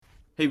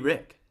Hey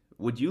Rick,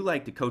 would you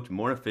like to coach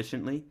more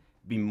efficiently,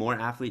 be more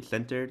athlete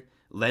centered,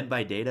 led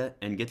by data,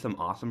 and get some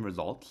awesome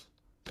results?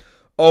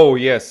 Oh,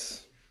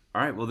 yes.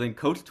 All right, well then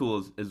Coach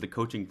Tools is the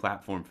coaching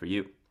platform for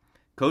you.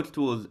 Coach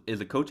Tools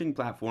is a coaching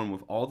platform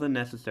with all the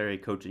necessary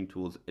coaching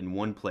tools in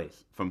one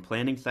place, from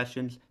planning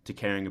sessions to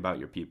caring about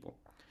your people.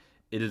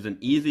 It is an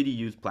easy to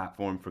use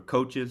platform for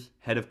coaches,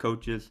 head of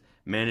coaches,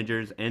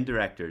 managers, and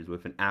directors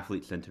with an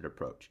athlete centered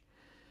approach.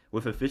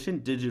 With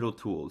efficient digital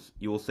tools,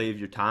 you will save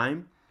your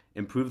time,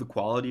 improve the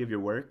quality of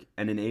your work,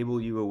 and enable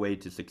you a way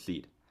to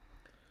succeed.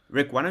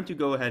 Rick, why don't you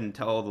go ahead and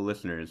tell all the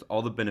listeners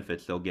all the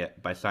benefits they'll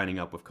get by signing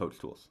up with Coach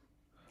Tools?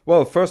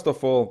 Well, first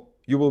of all,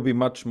 you will be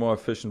much more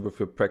efficient with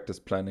your practice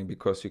planning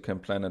because you can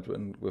plan it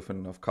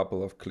within a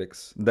couple of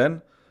clicks.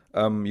 Then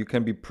you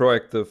can be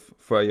proactive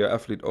for your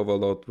athlete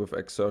overload with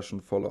exertion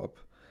follow up.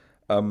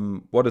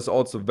 What is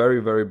also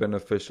very, very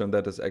beneficial, and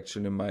that is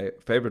actually my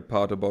favorite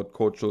part about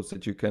coach tools,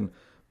 that you can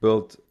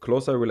build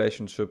closer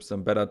relationships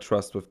and better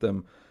trust with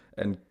them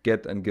and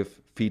get and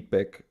give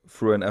feedback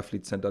through an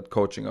athlete centered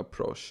coaching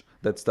approach.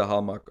 That's the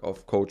hallmark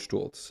of coach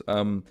tools.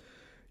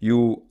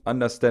 You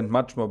understand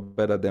much more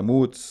better their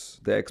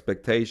moods, their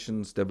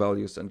expectations, their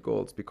values and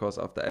goals, because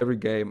after every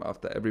game,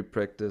 after every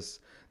practice,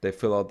 they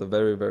fill out a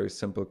very, very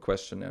simple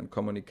questionnaire, and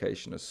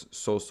communication is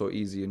so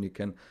easy, and you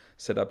can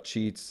set up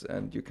cheats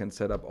and you can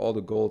set up all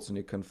the goals and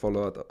you can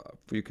follow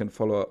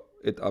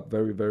it up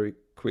very, very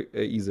quick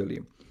easily.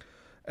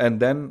 And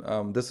then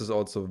this is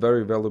also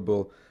very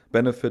valuable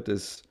benefit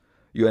is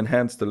you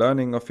enhance the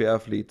learning of your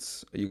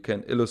athletes. You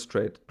can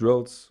illustrate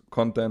drills,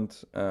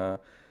 content,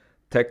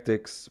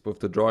 tactics with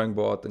the drawing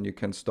board, and you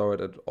can store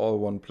it at all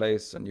one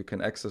place and you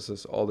can access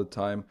this all the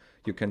time.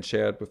 You can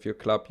share it with your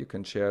club, you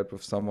can share it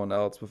with someone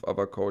else, with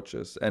other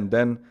coaches, and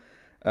then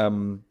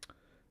um,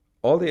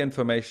 all the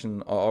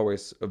information are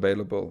always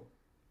available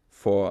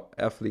for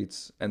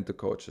athletes and the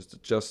coaches.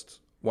 It's just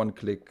one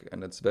click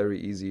and it's very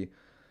easy.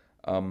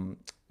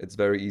 It's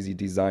very easy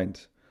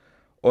designed.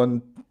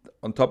 On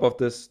on top of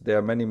this, there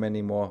are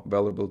many more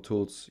valuable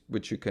tools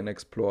which you can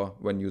explore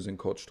when using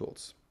coach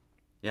tools.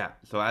 Yeah,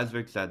 so as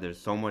Rick said, there's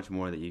so much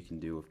more that you can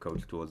do with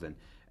Coach Tools, and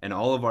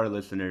all of our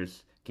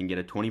listeners can get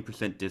a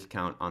 20%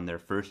 discount on their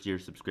first year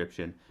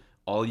subscription.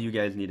 All you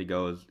guys need to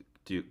go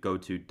to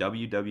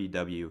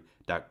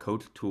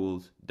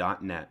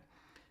www.coachtools.net.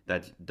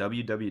 That's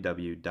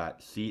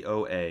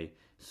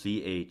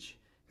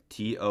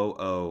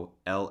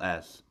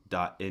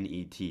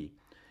www.coachtools.net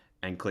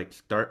and click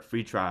start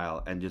free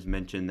trial and just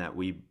mention that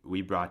we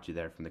brought you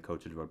there from the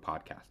Coaches Road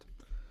podcast.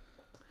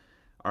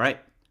 All right,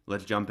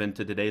 let's jump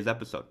into today's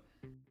episode.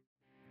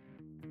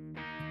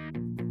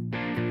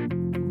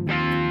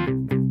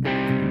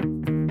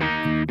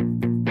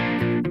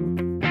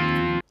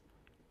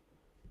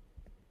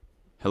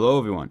 Hello,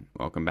 everyone.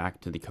 Welcome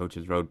back to the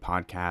Coaches Road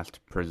podcast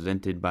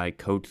presented by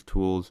Coach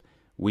Tools.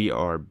 We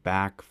are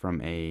back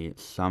from a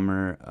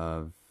summer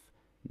of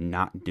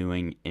not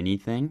doing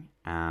anything.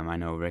 I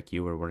know, Rick,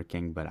 you were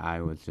working, but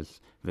I was just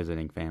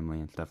visiting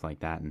family and stuff like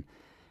that. And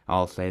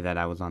I'll say that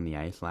I was on the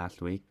ice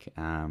last week,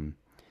 and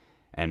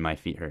my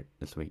feet hurt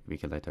this week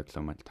because I took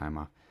so much time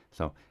off.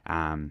 So,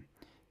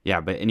 yeah,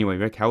 but anyway,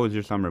 Rick, how was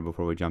your summer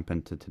before we jump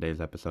into today's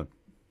episode?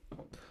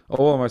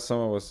 Oh, well, my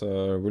summer was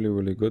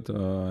really good.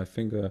 I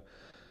think it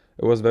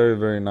was very,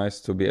 very nice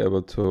to be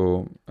able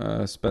to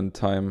spend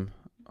time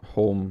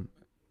home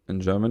in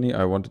Germany.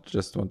 I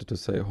just wanted to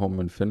say home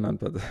in Finland,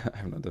 but I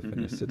have not a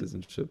Finnish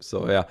citizenship.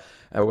 So yeah,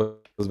 it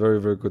was very,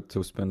 very good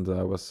to spend.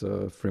 I was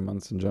 3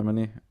 months in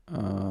Germany.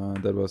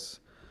 That was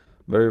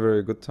very,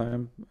 very good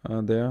time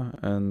there.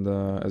 And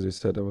as you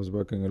said, I was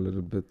working a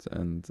little bit,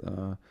 and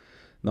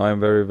now I'm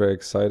very, very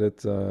excited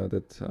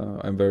that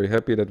I'm very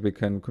happy that we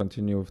can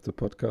continue with the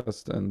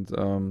podcast. And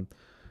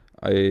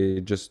I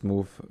just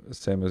moved,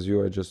 same as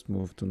you, I just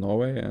moved to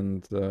Norway,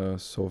 and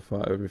so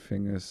far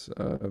everything is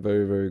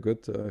very, very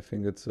good. I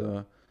think it's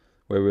where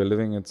we're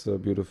living, it's a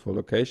beautiful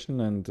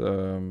location, and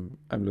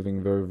I'm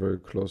living very, very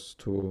close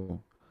to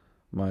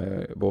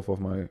my both of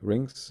my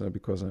rings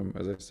because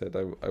as I said,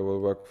 I will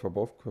work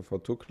for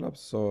two clubs.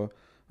 So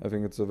I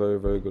think it's a very,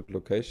 very good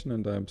location,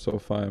 and I'm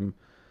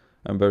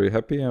very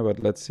happy. But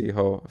let's see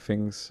how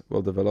things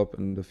will develop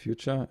in the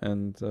future.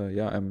 And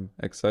yeah, I'm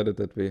excited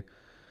that we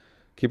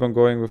keep on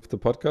going with the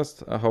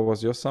podcast. How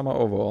was your summer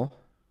overall?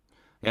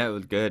 Yeah, it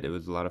was good. It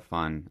was a lot of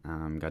fun.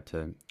 Got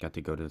to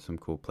go to some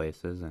cool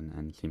places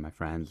and see my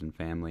friends and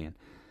family and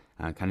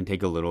kind of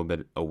take a little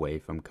bit away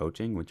from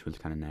coaching, which was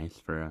kind of nice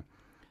for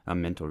a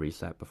mental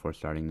reset before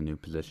starting the new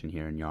position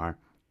here in YAR.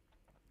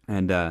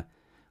 And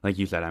like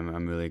you said,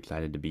 I'm really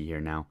excited to be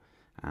here now,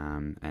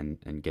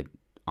 and get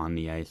on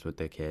the ice with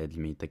the kids,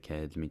 meet the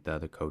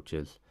other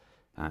coaches,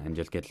 and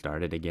just get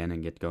started again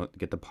and get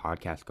the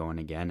podcast going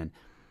again. And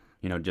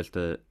just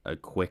a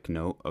quick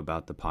note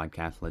about the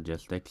podcast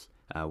logistics.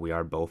 We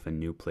are both in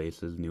new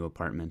places, new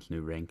apartments,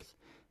 new rinks.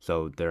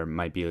 So there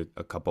might be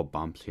a couple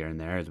bumps here and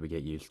there as we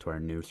get used to our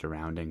new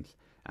surroundings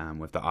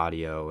with the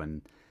audio.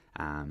 And,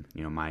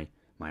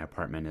 my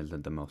apartment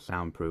isn't the most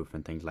soundproof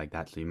and things like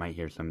that. So you might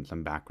hear some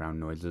background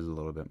noises a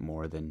little bit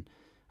more than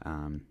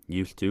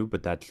used to,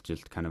 but that's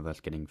just kind of us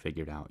getting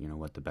figured out,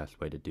 what the best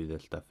way to do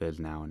this stuff is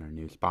now in our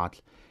new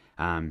spots.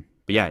 But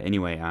yeah,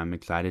 anyway, I'm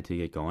excited to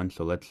get going.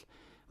 So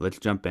let's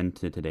jump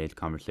into today's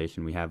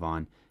conversation. We have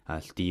on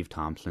Steve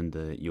Thompson,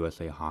 the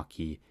USA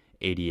Hockey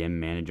ADM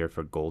manager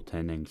for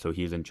goaltending. So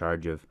he's in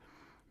charge of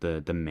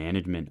the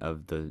management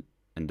of the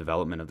and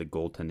development of the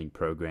goaltending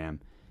program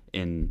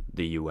in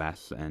the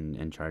U.S. and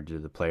in charge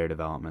of the player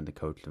development, the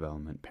coach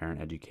development,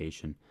 parent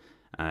education,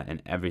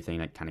 and everything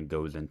that kind of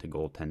goes into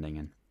goaltending.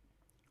 And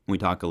we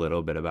talk a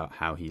little bit about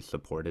how he's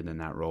supported in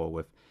that role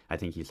with, I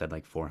think he said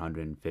like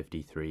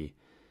 453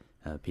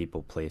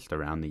 people placed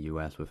around the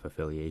U.S. with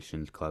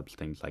affiliations, clubs,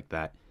 things like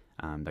that,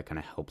 that kind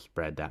of help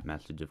spread that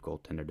message of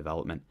goaltender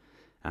development.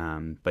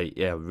 But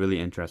yeah, really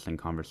interesting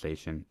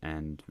conversation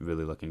and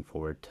really looking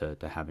forward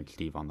to having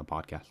Steve on the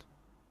podcast.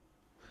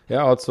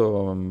 Yeah,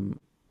 also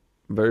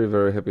very,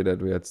 very happy that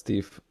we had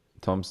Steve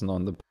Thompson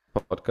on the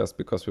podcast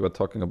because we were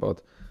talking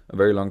about a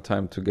very long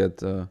time to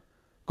get a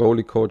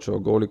goalie coach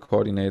or goalie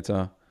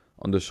coordinator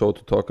on the show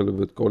to talk a little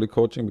bit goalie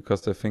coaching,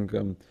 because I think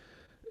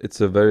it's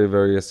a very,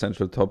 very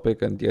essential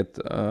topic, and yet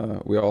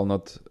we are all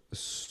not,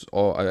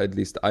 or at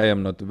least I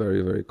am not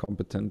very, very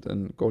competent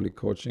in goalie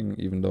coaching,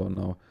 even though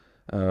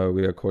now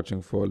we are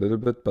coaching for a little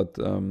bit, but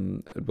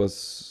it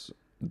was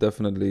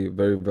definitely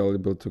very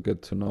valuable to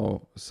get to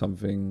know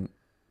something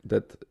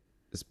that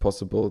is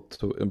possible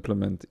to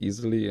implement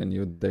easily in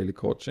your daily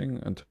coaching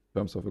in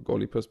terms of a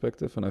goalie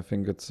perspective. And I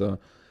think it's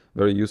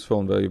very useful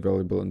and very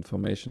valuable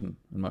information,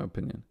 in my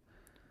opinion.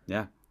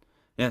 Yeah.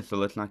 Yeah, so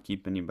let's not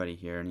keep anybody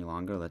here any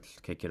longer. Let's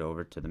kick it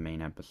over to the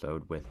main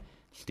episode with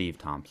Steve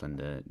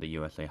Thompson, the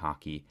USA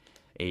Hockey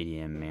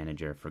ADM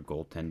manager for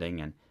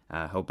goaltending.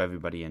 And hope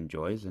everybody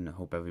enjoys and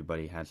hope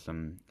everybody has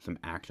some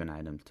action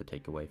items to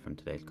take away from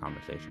today's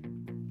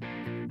conversation.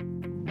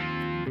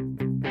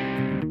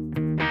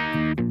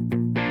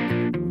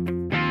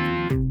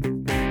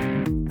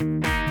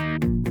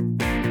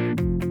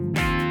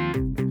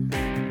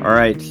 All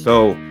right,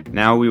 so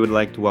now we would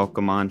like to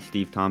welcome on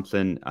Steve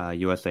Thompson,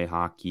 USA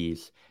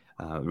Hockey's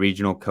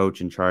regional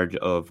coach in charge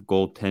of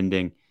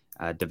goaltending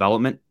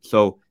development.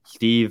 So,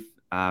 Steve,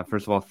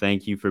 first of all,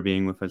 thank you for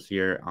being with us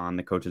here on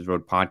the Coaches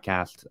Road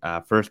podcast.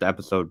 First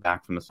episode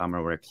back from the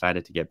summer. We're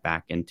excited to get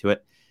back into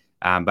it.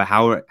 But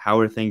how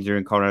are things? You're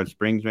in Colorado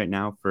Springs right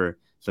now for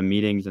some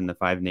meetings in the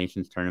Five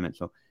Nations tournament.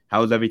 So,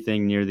 how is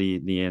everything near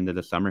the end of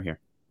the summer here?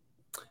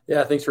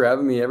 Yeah, thanks for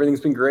having me.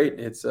 Everything's been great.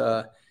 It's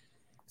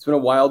been a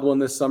wild one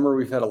this summer.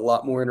 We've had a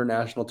lot more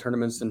international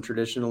tournaments than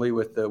traditionally,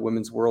 with the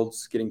Women's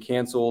Worlds getting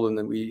canceled, and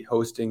then we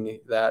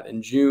hosting that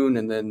in June,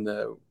 and then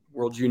the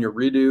World Junior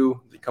Redo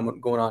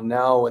going on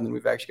now, and then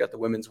we've actually got the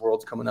Women's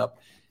Worlds coming up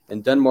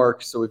in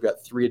Denmark. So we've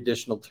got 3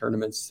 additional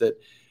tournaments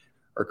that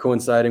are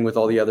coinciding with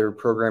all the other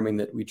programming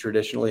that we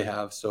traditionally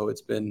have. So it's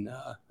been,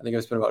 I think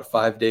I've spent about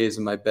 5 days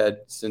in my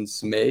bed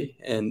since May,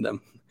 and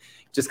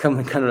just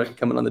coming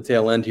on the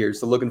tail end here.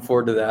 So looking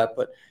forward to that,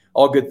 but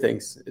all good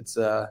things. It's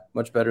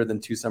much better than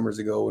 2 summers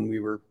ago when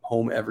we were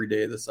home every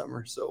day of the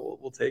summer. So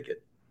we'll take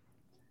it.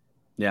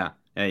 Yeah,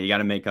 you got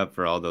to make up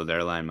for all those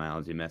airline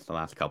miles you missed the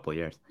last couple of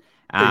years.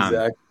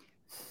 Exactly.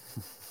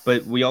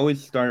 But we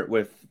always start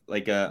with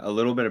like a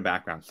little bit of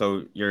background.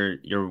 So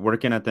you're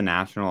working at the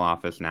national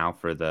office now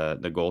for the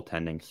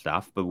goaltending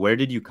stuff. But where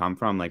did you come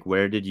from? Like,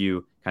 where did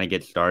you kind of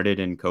get started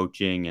in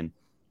coaching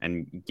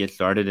and get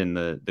started in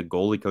the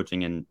goalie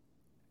coaching, and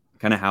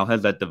kind of how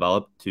has that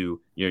developed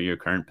to your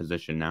current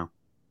position now?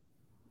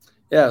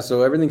 Yeah,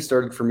 so everything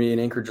started for me in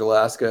Anchorage,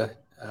 Alaska.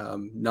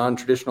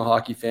 Non-traditional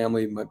hockey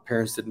family. My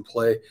parents didn't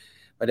play.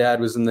 My dad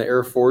was in the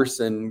Air Force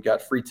and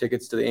got free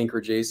tickets to the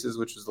Anchorage Aces,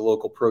 which was the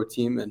local pro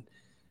team,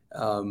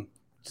 and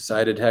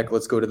decided, heck,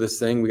 let's go to this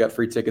thing. We got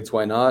free tickets,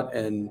 why not?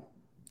 And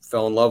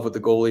fell in love with the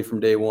goalie from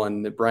day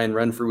one. Brian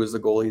Renfrew was the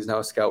goalie. He's now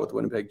a scout with the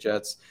Winnipeg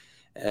Jets,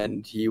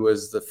 and he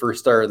was the first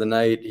star of the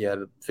night. He had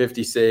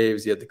 50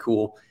 saves. He had the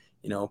cool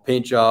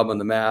paint job on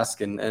the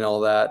mask and all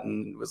that,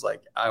 and was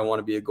like, I want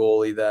to be a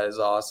goalie. That is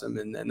awesome.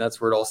 And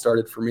that's where it all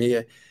started for me.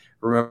 I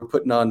remember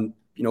putting on,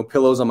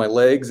 pillows on my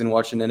legs and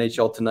watching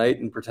NHL Tonight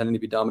and pretending to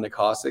be Dominic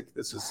Hasek.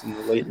 This was in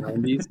the late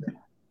 90s.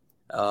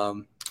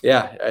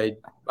 Yeah,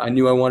 I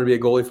knew I wanted to be a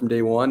goalie from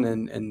day one,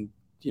 and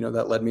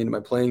that led me into my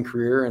playing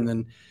career. And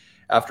then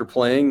after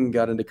playing,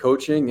 got into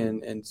coaching,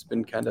 and it's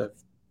been kind of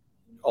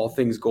all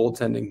things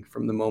goaltending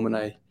from the moment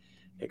I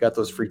got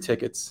those free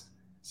tickets.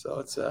 So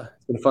it's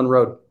been a fun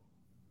road.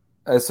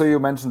 So you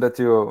mentioned that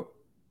you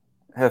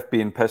have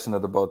been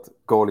passionate about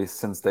goalies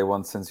since day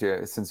one, since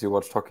you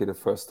watched hockey the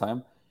first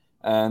time.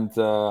 And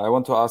I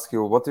want to ask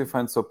you, what do you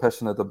find so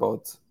passionate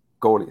about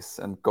goalies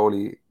and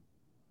goalie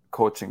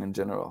coaching in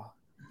general?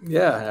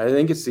 Yeah, I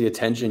think it's the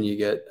attention you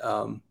get.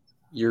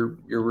 You're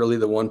really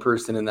the one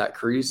person in that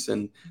crease,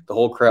 and the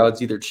whole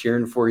crowd's either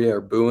cheering for you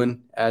or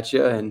booing at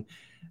you. And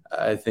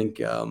I think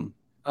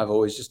I've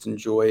always just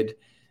enjoyed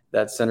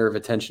that center of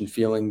attention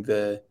feeling,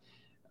 the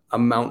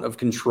amount of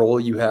control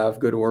you have,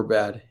 good or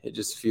bad. It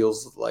just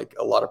feels like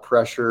a lot of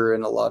pressure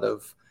and a lot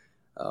of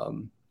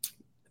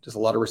just a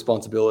lot of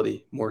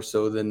responsibility, more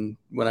so than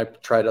when I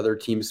tried other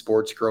team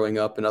sports growing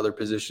up and other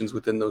positions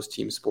within those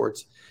team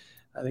sports.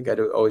 I think I'd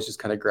always just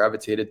kind of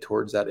gravitated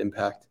towards that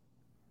impact.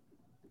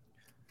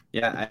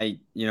 Yeah,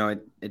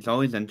 it's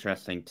always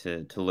interesting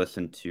to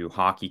listen to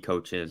hockey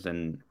coaches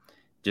and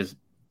just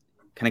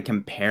kind of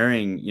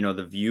comparing,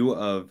 the view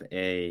of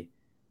a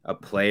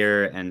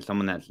player and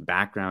someone that's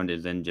background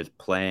is in just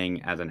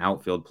playing as an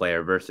outfield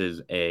player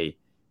versus a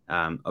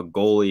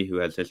goalie who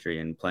has history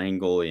in playing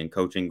goalie and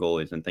coaching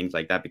goalies and things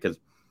like that. Because,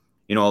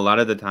 a lot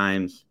of the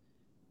times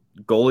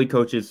goalie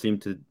coaches seem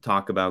to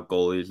talk about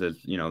goalies as,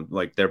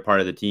 like they're part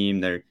of the team.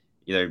 They're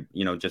either,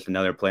 just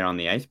another player on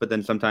the ice. But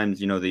then sometimes,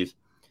 these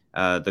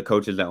the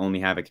coaches that only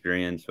have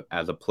experience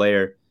as a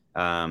player,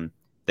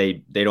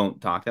 they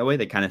don't talk that way.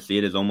 They kind of see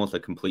it as almost a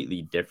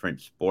completely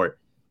different sport.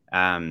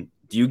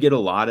 Do you get a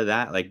lot of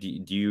that? Like, do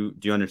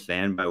you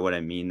understand by what I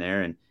mean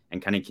there?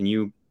 And kind of, do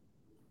you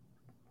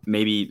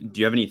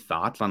have any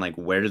thoughts on like,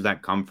 where does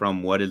that come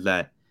from? What is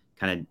that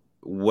kind of,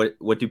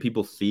 what do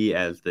people see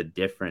as the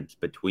difference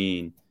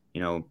between,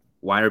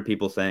 why are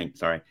people saying,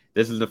 sorry,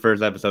 this is the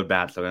first episode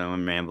back, so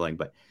I'm rambling,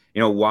 but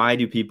why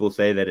do people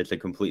say that it's a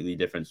completely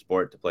different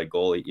sport to play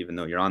goalie, even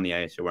though you're on the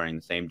ice, you're wearing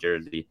the same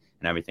jersey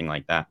and everything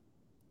like that?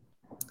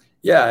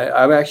 Yeah,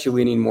 I'm actually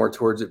leaning more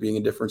towards it being a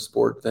different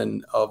sport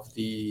than of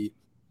the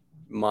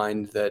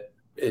mind that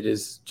it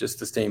is just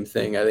the same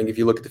thing. I think if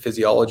you look at the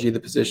physiology of the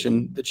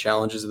position, the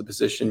challenges of the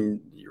position,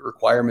 your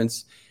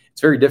requirements,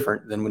 it's very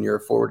different than when you're a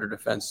forward or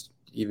defense,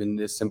 even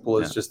as simple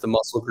as just the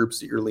muscle groups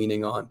that you're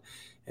leaning on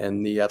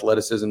and the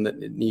athleticism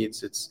that it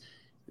needs. It's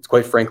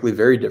quite frankly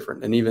very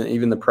different. And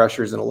even the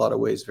pressures in a lot of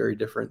ways, very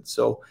different.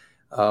 So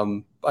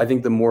I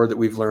think the more that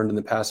we've learned in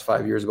the past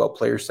 5 years about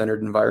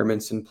player-centered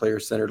environments and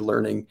player-centered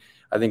learning,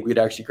 I think we'd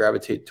actually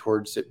gravitate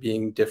towards it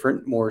being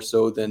different more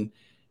so than,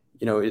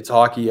 it's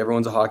hockey.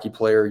 Everyone's a hockey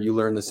player. You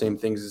learn the same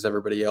things as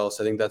everybody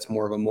else. I think that's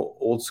more of an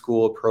old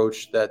school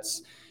approach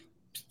that's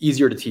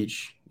easier to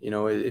teach.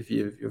 If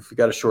you've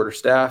got a shorter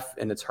staff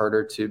and it's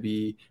harder to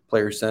be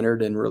player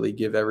centered and really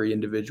give every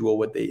individual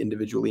what they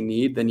individually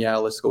need, then yeah,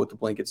 let's go with the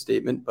blanket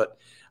statement. But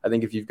I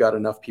think if you've got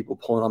enough people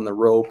pulling on the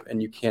rope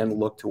and you can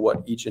look to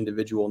what each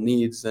individual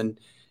needs, then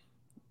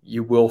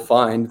you will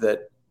find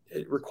that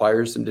it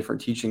requires some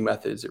different teaching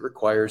methods. It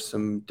requires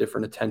some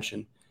different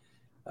attention.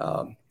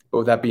 But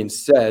with that being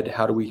said,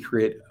 how do we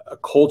create a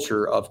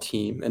culture of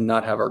team and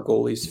not have our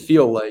goalies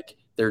feel like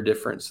they're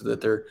different, so that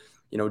they're,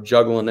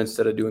 juggling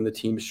instead of doing the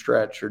team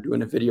stretch, or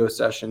doing a video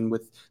session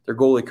with their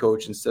goalie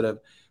coach instead of,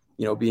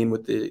 being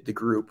with the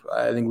group?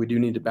 I think we do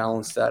need to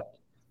balance that,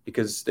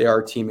 because they are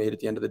a teammate at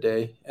the end of the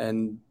day,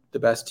 and the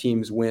best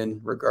teams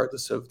win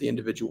regardless of the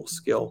individual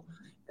skill.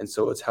 And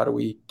so it's how do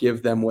we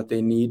give them what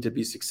they need to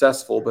be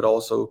successful, but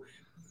also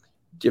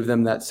give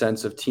them that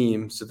sense of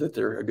team so that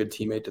they're a good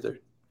teammate to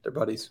their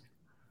buddies.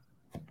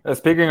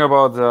 Speaking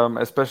about,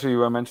 especially you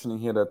were mentioning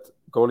here that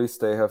goalies,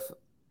 they have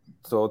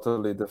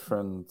totally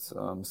different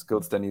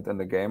skills they need in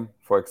the game,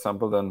 for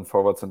example, than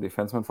forwards and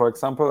defensemen, for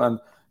example. And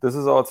this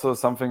is also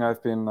something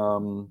I've been,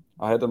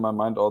 I had in my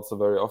mind also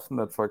very often,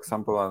 that, for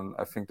example, and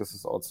I think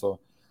this also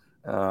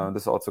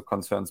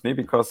concerns me,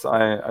 because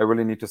I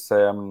really need to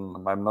say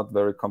I'm not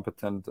very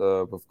competent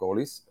with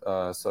goalies.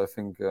 So I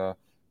think,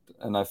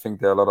 and I think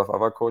there are a lot of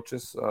other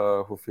coaches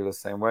who feel the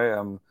same way.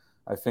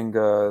 I think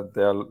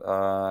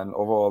and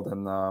overall,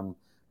 then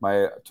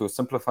to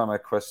simplify my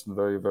question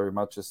very, very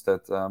much is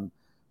that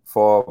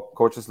for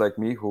coaches like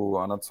me who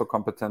are not so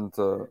competent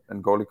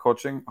in goalie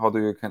coaching, how do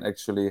you can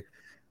actually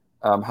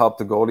help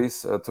the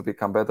goalies to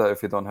become better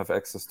if you don't have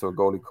access to a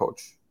goalie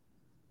coach?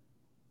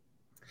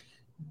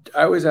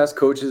 I always ask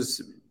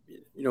coaches,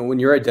 when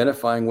you're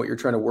identifying what you're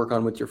trying to work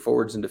on with your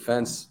forwards and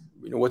defense,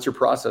 what's your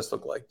process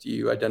look like? Do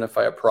you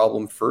identify a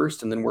problem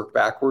first and then work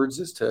backwards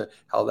as to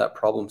how that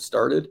problem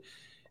started?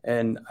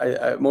 And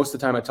I most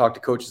of the time I talk to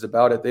coaches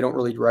about it, they don't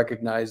really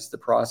recognize the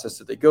process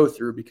that they go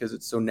through because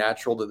it's so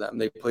natural to them.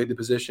 They played the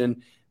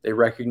position. They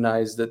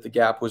recognize that the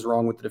gap was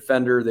wrong with the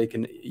defender. They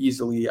can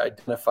easily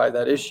identify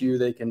that issue.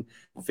 They can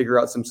figure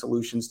out some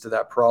solutions to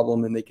that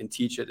problem, and they can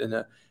teach it in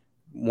a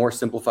more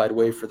simplified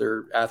way for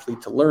their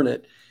athlete to learn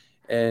it.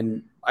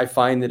 And I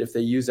find that if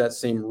they use that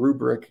same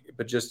rubric,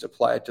 but just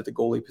apply it to the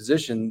goalie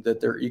position, that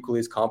they're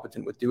equally as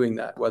competent with doing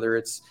that. Whether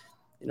it's,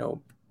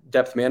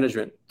 depth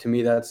management, to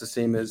me, that's the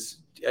same as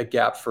a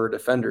gap for a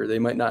defender. They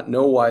might not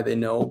know why they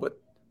know,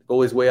 but the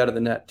goalie's way out of the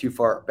net, too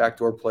far,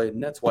 backdoor play,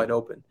 net's wide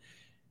open.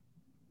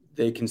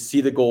 They can see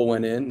the goal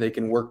went in. They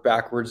can work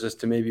backwards as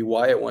to maybe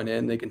why it went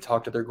in. They can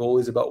talk to their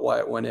goalies about why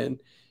it went in,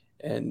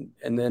 and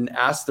then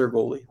ask their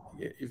goalie,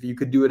 if you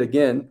could do it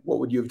again, what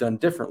would you have done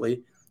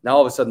differently? Now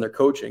all of a sudden they're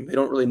coaching. They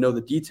don't really know the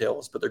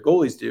details, but their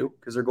goalies do,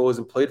 because their goalies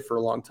have played for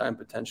a long time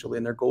potentially,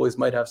 and their goalies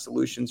might have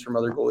solutions from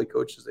other goalie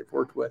coaches they've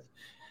worked with.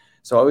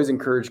 So I always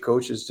encourage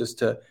coaches just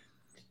to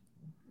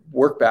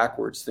work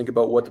backwards, think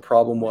about what the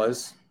problem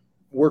was,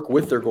 work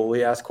with their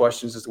goalie, ask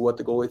questions as to what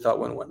the goalie thought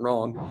went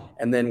wrong,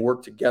 and then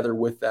work together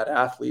with that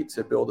athlete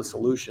to build a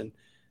solution.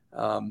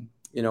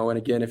 And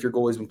again, if your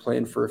goalie's been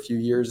playing for a few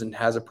years and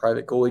has a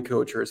private goalie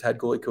coach or has had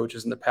goalie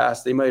coaches in the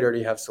past, they might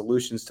already have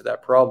solutions to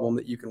that problem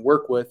that you can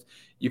work with.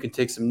 You can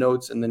take some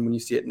notes, and then when you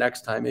see it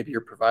next time, maybe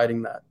you're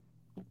providing that.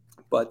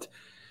 But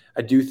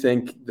I do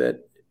think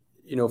that,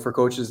 for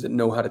coaches that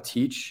know how to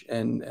teach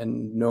and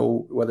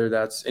know whether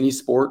that's any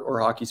sport or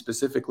hockey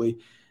specifically,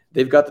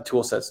 they've got the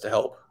tool sets to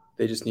help.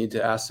 They just need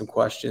to ask some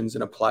questions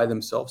and apply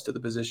themselves to the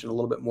position a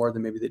little bit more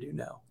than maybe they do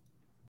now.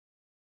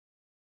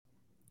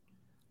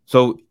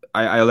 So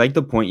I like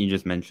the point you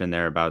just mentioned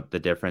there about the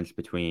difference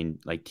between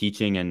like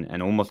teaching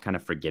and almost kind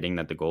of forgetting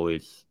that the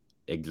goalies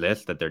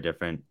exist, that they're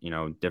different,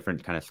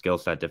 different kind of skill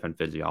set, different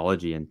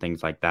physiology and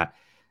things like that.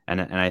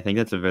 And I think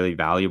that's a really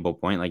valuable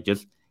point. Like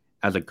just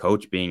as a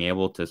coach being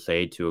able to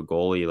say to a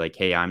goalie, like,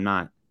 hey, I'm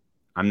not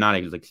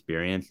as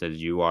experienced as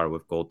you are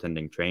with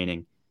goaltending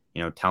training.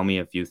 Tell me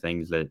a few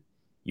things that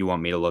you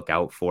want me to look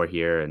out for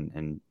here.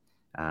 And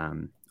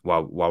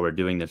while we're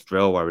doing this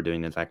drill, while we're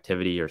doing this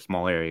activity or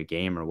small area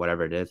game or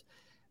whatever it is.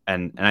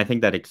 And I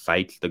think that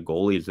excites the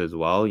goalies as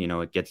well.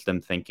 It gets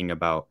them thinking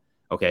about,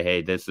 okay,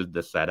 hey, this is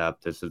the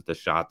setup. This is the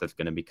shot that's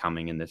going to be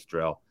coming in this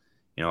drill.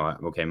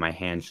 Okay, my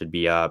hand should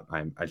be up.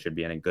 I should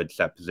be in a good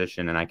set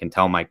position. And I can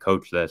tell my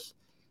coach this,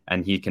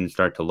 and he can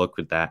start to look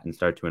at that and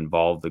start to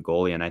involve the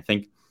goalie. And I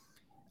think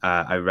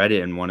I read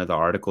it in one of the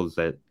articles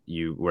that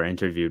you were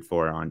interviewed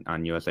for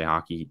on USA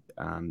Hockey's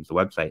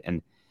website.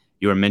 And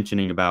you were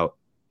mentioning about,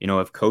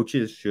 if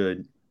coaches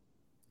should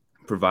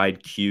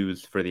provide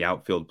cues for the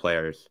outfield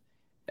players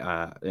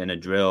in a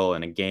drill,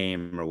 in a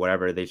game or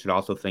whatever, they should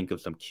also think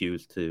of some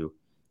cues to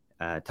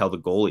tell the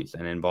goalies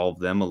and involve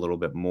them a little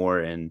bit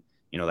more in,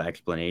 the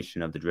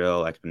explanation of the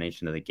drill,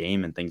 explanation of the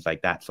game and things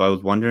like that. So I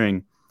was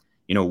wondering,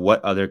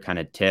 what other kind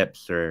of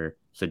tips or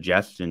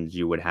suggestions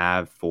you would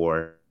have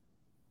for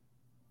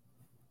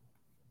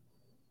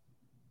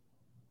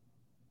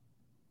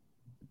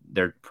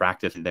their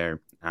practice,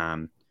 their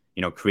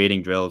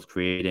creating drills,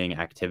 creating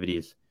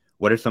activities.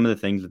 What are some of the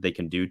things that they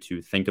can do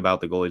to think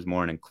about the goalies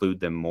more and include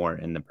them more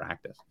in the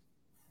practice?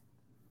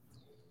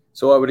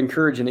 So I would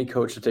encourage any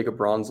coach to take a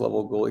bronze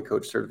level goalie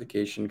coach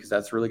certification, because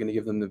that's really going to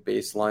give them the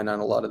baseline on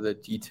a lot of the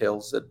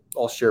details that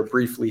I'll share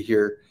briefly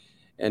here.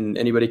 And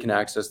anybody can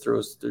access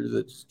those through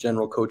the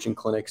general coaching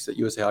clinics that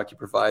USA Hockey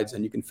provides,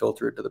 and you can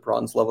filter it to the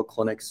bronze level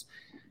clinics.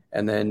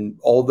 And then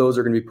all those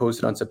are going to be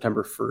posted on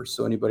September 1st.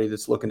 So anybody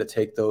that's looking to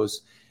take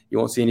those, you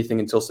won't see anything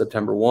until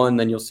September 1,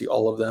 then you'll see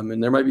all of them.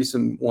 And there might be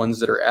some ones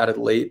that are added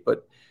late,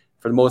 but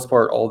for the most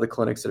part, all the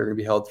clinics that are going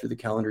to be held through the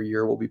calendar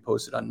year will be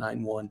posted on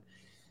 9/1.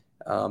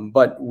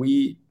 But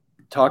we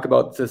talk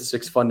about the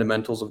 6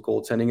 fundamentals of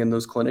goaltending in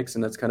those clinics,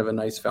 and that's kind of a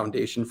nice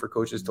foundation for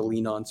coaches to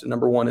lean on. So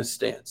number 1 is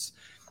stance.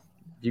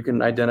 If you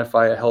can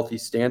identify a healthy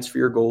stance for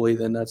your goalie,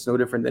 then that's no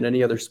different than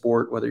any other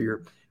sport. Whether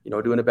you're,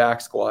 doing a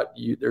back squat,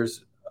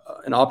 there's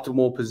an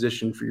optimal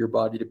position for your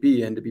body to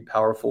be in, to be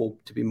powerful,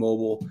 to be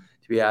mobile,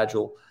 to be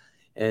agile.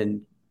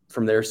 And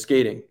from there,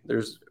 skating,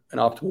 there's an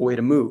optimal way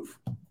to move.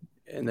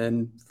 And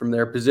then from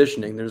there,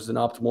 positioning, there's an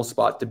optimal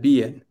spot to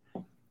be in.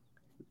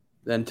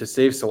 Then to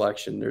save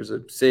selection, there's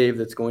a save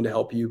that's going to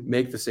help you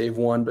make the save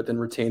one, but then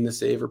retain the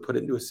save or put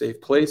it into a safe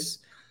place.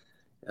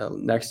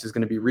 Next is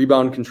going to be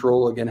rebound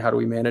control. Again, how do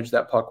we manage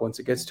that puck once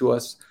it gets to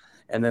us?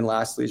 And then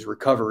lastly is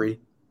recovery.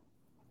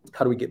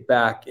 How do we get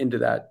back into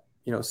that,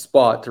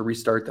 spot to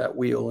restart that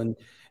wheel? And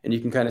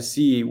you can kind of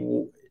see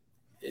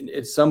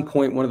at some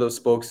point, one of those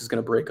spokes is going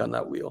to break on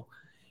that wheel.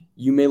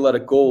 You may let a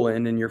goal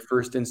in, and your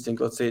first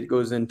instinct, let's say it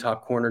goes in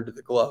top corner to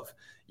the glove.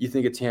 You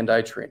think it's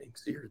hand-eye training.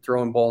 So you're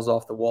throwing balls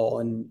off the wall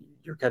and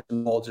you're catching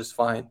the ball just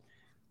fine.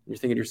 You're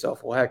thinking to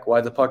yourself, well, heck, why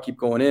does the puck keep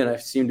going in? I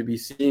seem to be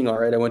seeing all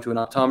right. I went to an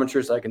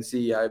optometrist. I can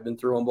see I've been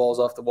throwing balls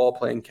off the wall,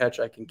 playing catch.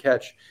 I can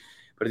catch.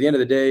 But at the end of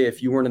the day,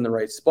 if you weren't in the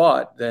right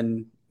spot,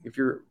 then if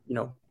you're,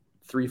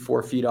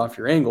 3-4 feet off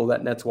your angle,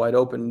 that net's wide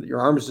open. Your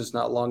arm is just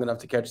not long enough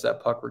to catch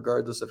that puck,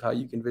 regardless of how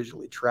you can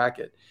visually track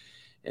it.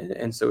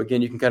 And so, again,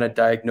 you can kind of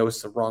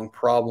diagnose the wrong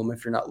problem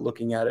if you're not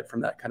looking at it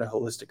from that kind of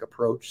holistic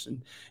approach.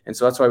 And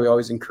so that's why we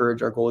always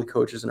encourage our goalie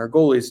coaches and our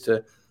goalies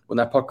to, when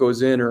that puck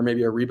goes in or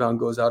maybe a rebound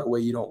goes out a way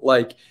you don't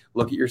like,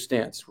 look at your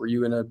stance. Were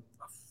you in a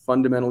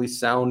fundamentally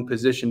sound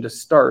position to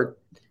start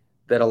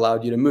that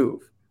allowed you to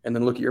move? And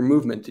then look at your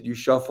movement. Did you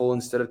shuffle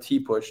instead of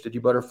T-push? Did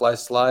you butterfly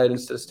slide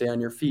instead of stay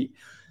on your feet?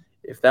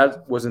 If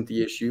that wasn't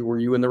the issue, were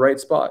you in the right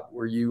spot?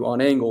 Were you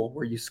on angle?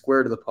 Were you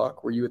square to the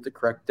puck? Were you at the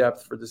correct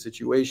depth for the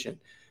situation?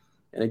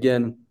 And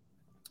again,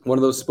 one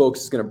of those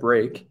spokes is going to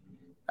break.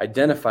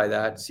 Identify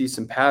that, see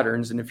some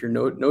patterns. And if you're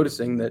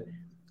noticing that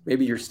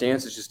maybe your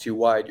stance is just too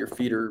wide, your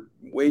feet are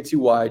way too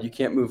wide, you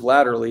can't move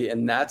laterally,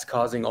 and that's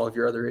causing all of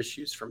your other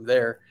issues from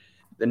there,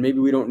 then maybe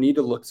we don't need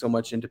to look so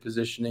much into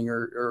positioning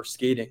or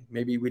skating.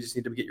 Maybe we just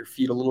need to get your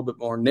feet a little bit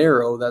more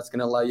narrow. That's going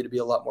to allow you to be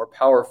a lot more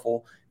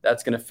powerful.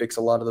 That's going to fix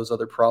a lot of those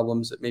other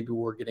problems that maybe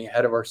we're getting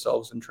ahead of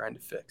ourselves and trying to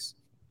fix.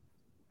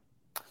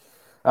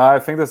 I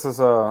think this is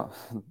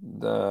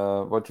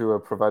what you are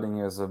providing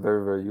is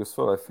very, very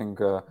useful. I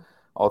think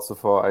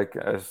also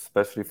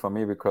especially for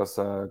me, because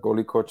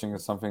goalie coaching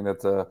is something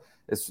that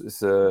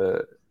is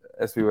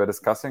as we were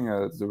discussing,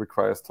 it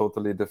requires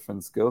totally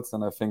different skills.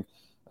 And I think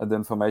the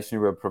information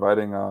you were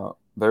providing are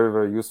very,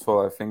 very useful.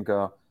 I think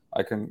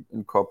I can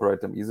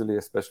incorporate them easily,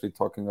 especially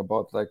talking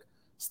about like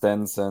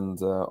stance and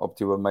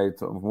optimal way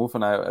to move.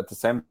 And I, at the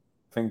same,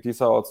 think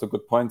these are also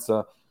good points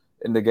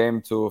in the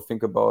game to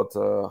think about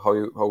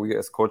how we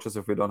as coaches,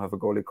 if we don't have a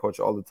goalie coach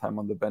all the time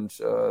on the bench,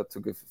 to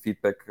give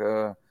feedback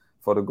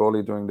for the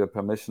goalie during the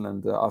permission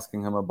and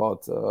asking him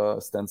about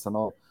stance and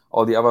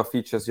all the other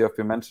features you have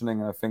been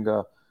mentioning. And I think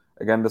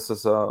again, this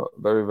is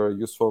very, very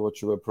useful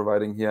what you were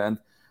providing here. And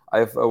I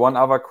have one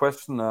other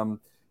question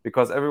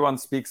because everyone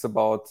speaks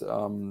about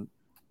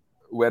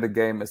where the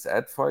game is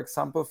at, for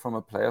example, from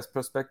a player's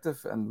perspective,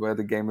 and where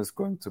the game is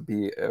going to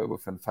be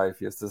within 5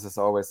 years. This is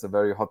always a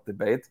very hot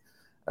debate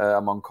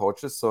among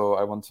coaches. So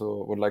I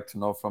would like to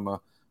know from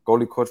a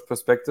goalie coach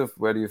perspective,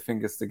 where do you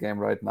think is the game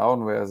right now,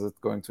 and where is it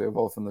going to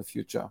evolve in the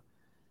future?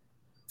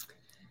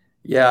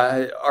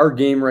 Yeah, our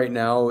game right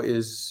now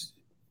is,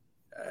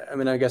 I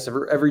mean, I guess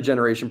every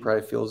generation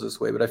probably feels this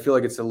way, but I feel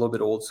like it's a little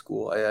bit old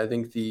school. I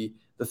think the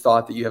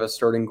thought that you have a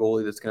starting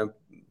goalie that's going to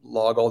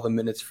log all the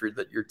minutes for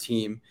your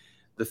team,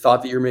 the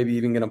thought that you're maybe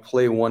even going to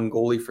play one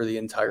goalie for the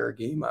entire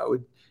game, I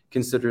would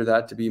consider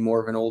that to be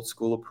more of an old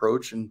school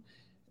approach. And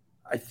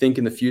I think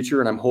in the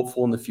future, and I'm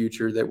hopeful in the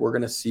future, that we're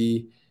going to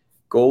see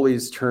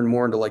goalies turn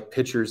more into like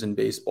pitchers in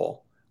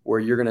baseball, where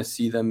you're going to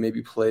see them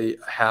maybe play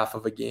half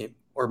of a game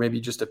or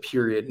maybe just a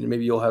period. And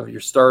maybe you'll have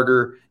your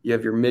starter, you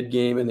have your mid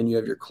game, and then you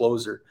have your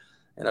closer.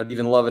 And I'd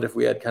even love it if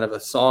we had kind of a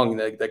song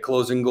that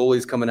closing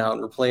goalie's coming out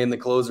and we're playing the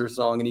closer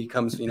song and he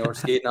comes, or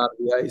skating out of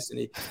the ice and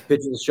he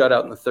pitches a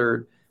shutout in the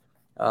third.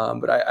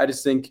 But I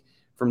just think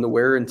from the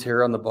wear and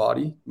tear on the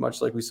body,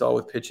 much like we saw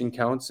with pitching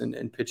counts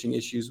and pitching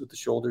issues with the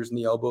shoulders and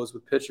the elbows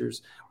with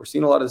pitchers, we're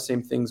seeing a lot of the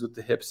same things with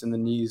the hips and the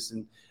knees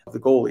and the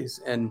goalies.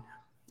 And,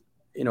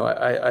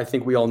 I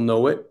think we all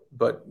know it,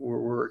 but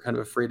we're kind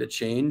of afraid to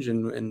change.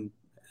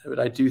 But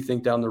I do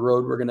think down the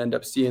road, we're going to end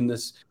up seeing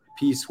this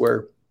piece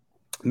where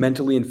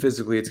mentally and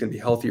physically, it's going to be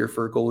healthier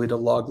for a goalie to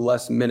log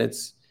less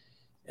minutes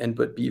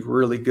but be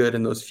really good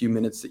in those few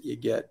minutes that you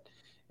get.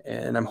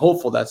 And I'm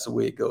hopeful that's the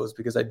way it goes,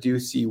 because I do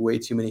see way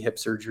too many hip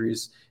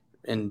surgeries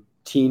in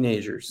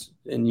teenagers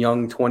and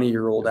young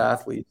 20-year-old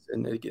athletes.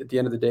 And at the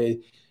end of the day,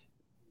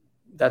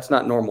 that's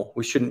not normal.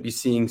 We shouldn't be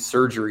seeing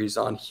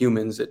surgeries on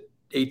humans at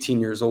 18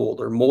 years old,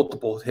 or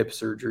multiple hip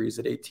surgeries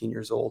at 18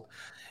 years old.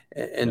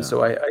 And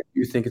so I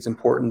do think it's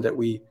important that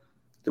we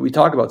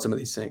talk about some of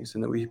these things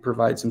and that we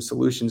provide some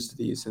solutions to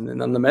these. And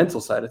then on the mental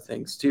side of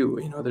things too,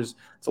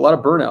 it's a lot of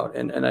burnout.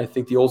 And I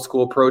think the old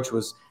school approach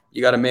was,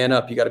 you got to man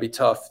up. You got to be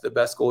tough. The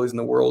best goalies in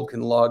the world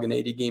can log an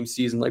 80-game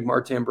season like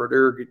Martin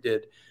Brodeur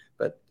did.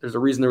 But there's a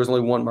reason there was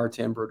only one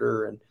Martin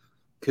Brodeur. And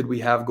could we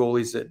have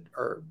goalies that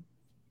are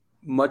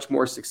much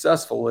more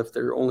successful if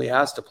they're only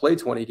asked to play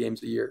 20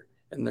 games a year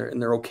and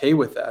they're okay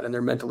with that and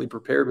they're mentally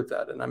prepared with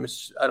that? And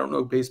I don't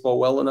know baseball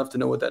well enough to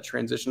know what that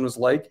transition was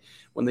like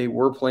when they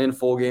were playing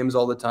full games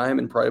all the time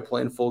and probably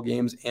playing full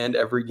games and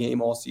every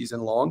game all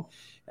season long.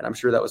 And I'm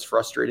sure that was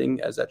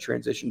frustrating as that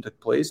transition took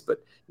place.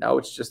 But now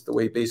it's just the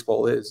way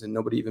baseball is, and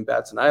nobody even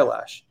bats an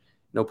eyelash,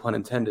 no pun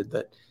intended,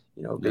 that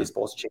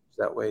baseball's changed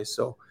that way.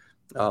 So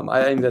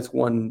I think that's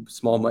one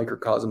small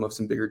microcosm of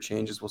some bigger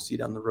changes we'll see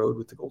down the road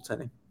with the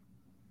goaltending.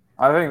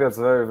 I think that's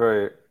very,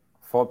 very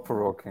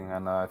thought-provoking,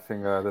 and I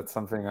think that's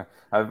something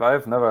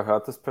I've never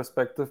heard this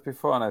perspective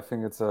before, and I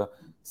think it's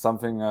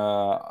something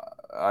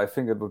I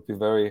think it would be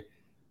very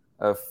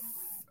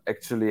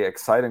actually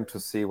exciting to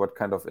see what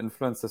kind of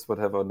influence this would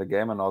have on the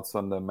game, and also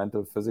on the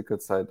mental, physical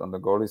side on the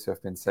goalies you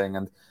have been saying.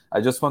 And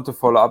I just want to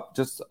follow up,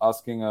 just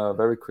asking a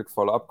very quick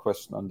follow-up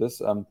question on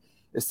this.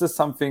 Is this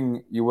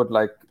something you would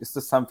like? Is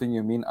this something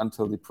you mean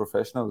until the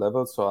professional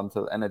level, so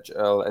until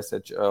NHL,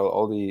 SHL,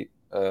 all the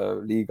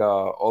Liga,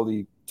 all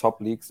the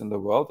top leagues in the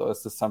world, or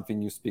is this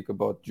something you speak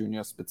about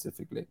junior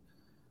specifically?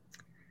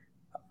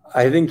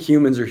 I think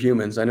humans are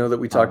humans. I know that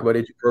we talk about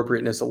age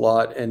appropriateness a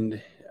lot,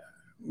 and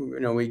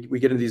we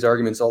get into these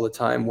arguments all the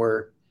time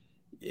where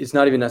it's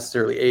not even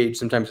necessarily age.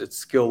 Sometimes it's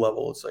skill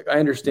level. It's like, I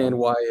understand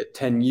why at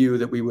 10U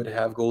that we would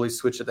have goalies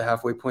switch at the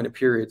halfway point of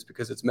periods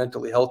because it's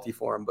mentally healthy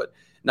for them, but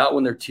not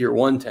when they're tier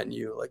 1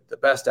 10U. Like, the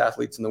best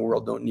athletes in the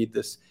world don't need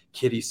this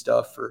kiddie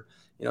stuff, or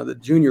the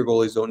junior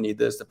goalies don't need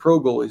this, the pro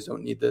goalies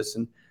don't need this.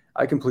 And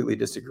I completely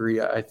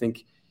disagree. I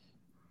think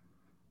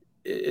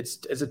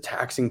it's a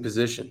taxing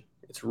position.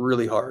 It's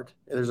really hard.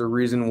 There's a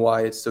reason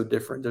why it's so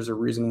different. There's a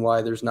reason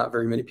why there's not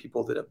very many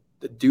people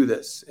that do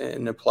this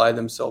and apply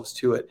themselves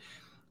to it.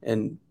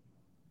 And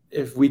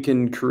if we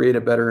can create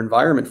a better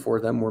environment for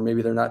them, where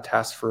maybe they're not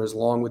tasked for as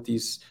long with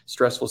these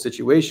stressful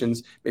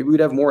situations, maybe we'd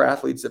have more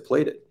athletes that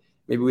played it.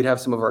 Maybe we'd have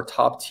some of our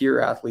top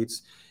tier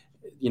athletes,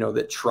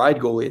 that tried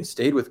goalie and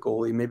stayed with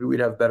goalie. Maybe we'd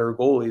have better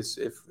goalies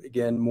if,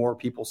 again, more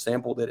people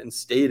sampled it and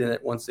stayed in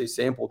it once they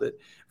sampled it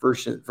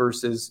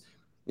versus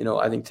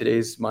I think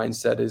today's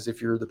mindset is,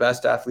 if you're the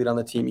best athlete on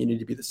the team, you need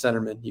to be the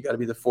centerman. You got to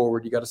be the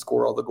forward. You got to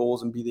score all the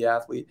goals and be the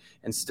athlete,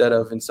 instead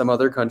of in some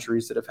other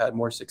countries that have had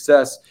more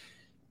success,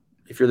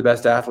 if you're the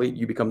best athlete,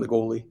 you become the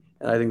goalie.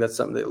 And I think that's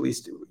something that, at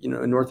least,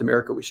 in North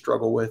America, we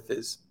struggle with,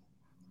 is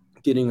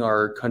getting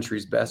our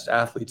country's best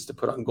athletes to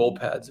put on goal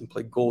pads and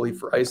play goalie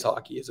for ice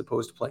hockey, as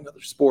opposed to playing other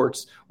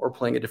sports or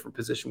playing a different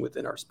position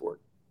within our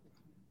sport.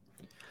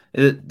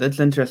 That's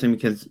interesting,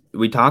 because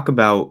we talk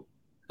about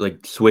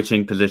like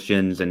switching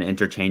positions and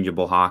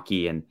interchangeable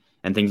hockey and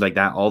things like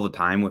that all the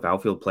time with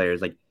outfield players.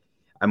 Like,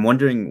 I'm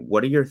wondering,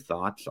 what are your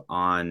thoughts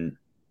on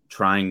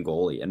trying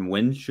goalie, and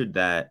when should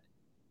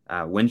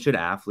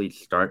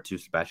athletes start to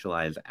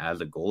specialize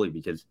as a goalie?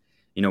 Because,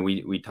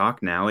 we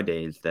talk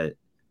nowadays that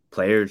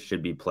players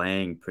should be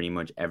playing pretty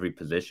much every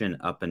position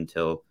up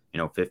until,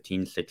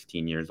 15,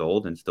 16 years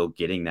old, and still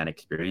getting that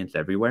experience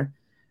everywhere.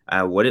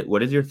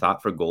 What is your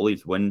thought for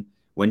goalies?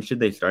 When should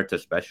they start to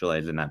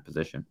specialize in that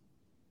position?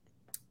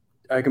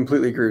 I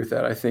completely agree with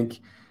that. I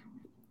think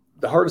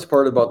the hardest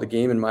part about the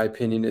game, in my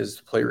opinion,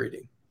 is play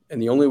reading. And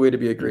the only way to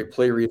be a great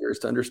play reader is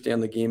to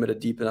understand the game at a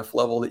deep enough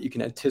level that you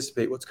can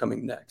anticipate what's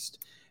coming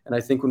next. And I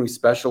think when we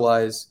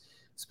specialize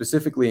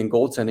specifically in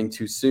goaltending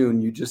too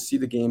soon, you just see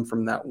the game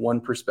from that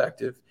one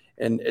perspective.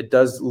 And it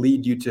does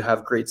lead you to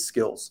have great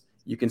skills.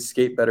 You can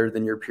skate better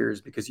than your peers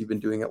because you've been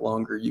doing it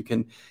longer. You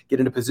can get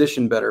into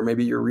position better.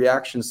 Maybe your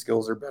reaction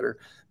skills are better,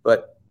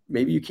 but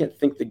maybe you can't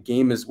think the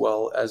game as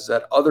well as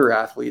that other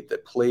athlete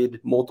that played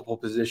multiple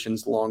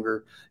positions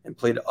longer and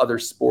played other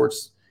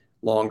sports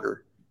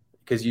longer,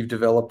 because you've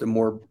developed a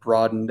more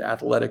broadened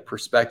athletic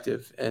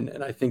perspective.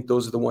 And I think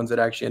those are the ones that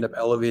actually end up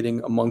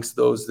elevating amongst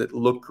those that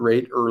look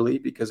great early,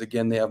 because,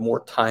 again, they have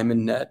more time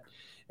in net.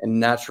 And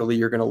naturally,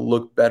 you're going to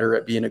look better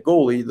at being a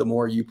goalie the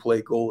more you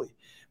play goalie.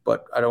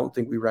 But I don't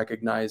think we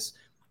recognize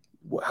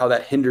how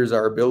that hinders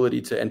our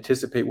ability to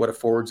anticipate what a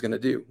forward's going to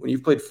do. When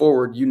you've played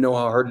forward, you know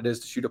how hard it is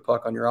to shoot a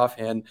puck on your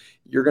offhand.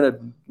 You're going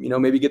to,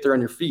 maybe get there on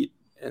your feet,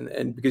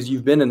 and because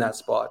you've been in that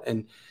spot.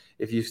 And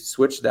if you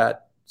switch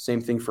that same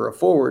thing for a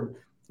forward,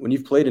 when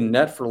you've played in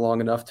net for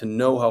long enough to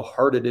know how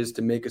hard it is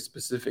to make a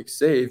specific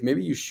save,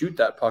 maybe you shoot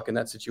that puck in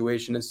that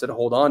situation instead of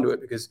hold on to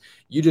it, because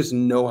you just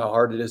know how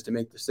hard it is to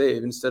make the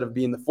save, instead of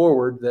being the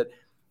forward that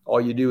all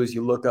you do is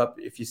you look up.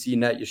 If you see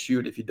net, you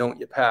shoot. If you don't,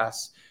 you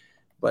pass.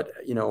 But,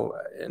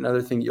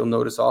 another thing you'll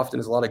notice often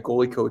is a lot of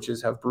goalie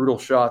coaches have brutal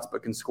shots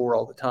but can score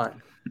all the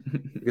time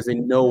because they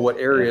know what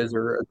areas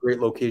are a great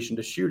location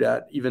to shoot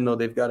at, even though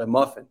they've got a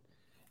muffin.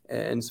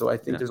 And so I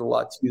think there's a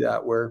lot to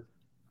that where,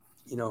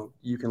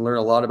 you can learn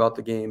a lot about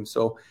the game.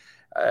 So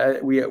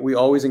we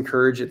always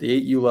encourage at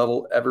the 8U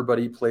level,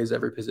 everybody plays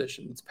every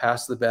position. It's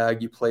pass the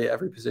bag. You play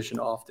every position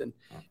often.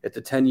 At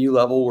the 10U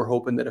level, we're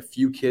hoping that a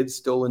few kids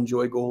still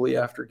enjoy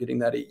goalie after getting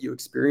that 8U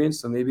experience.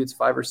 So maybe it's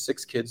 5 or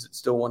 6 kids that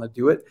still want to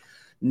do it.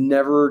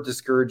 Never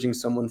discouraging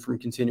someone from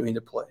continuing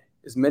to play.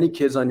 As many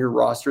kids on your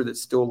roster that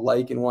still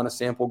like and want to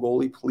sample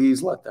goalie,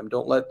 please let them.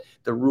 Don't let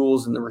the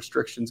rules and the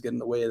restrictions get in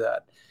the way of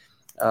that.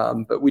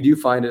 But we do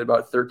find at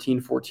about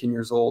 13, 14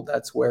 years old,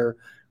 that's where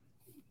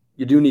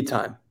you do need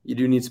time. You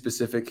do need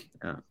specific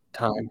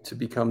time to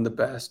become the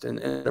best, and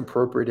an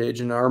appropriate age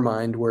in our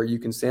mind where you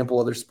can sample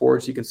other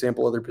sports, you can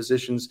sample other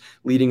positions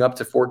leading up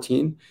to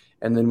 14.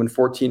 And then when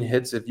 14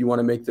 hits, if you want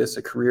to make this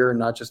a career and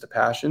not just a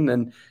passion,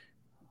 then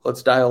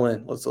let's dial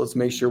in. Let's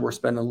make sure we're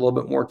spending a little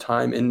bit more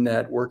time in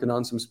net, working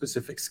on some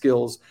specific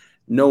skills,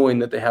 knowing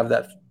that they have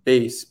that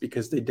base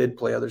because they did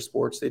play other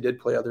sports, they did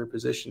play other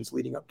positions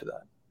leading up to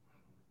that.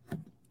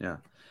 Yeah,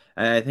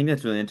 I think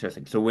that's really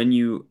interesting. So when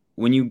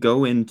you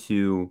go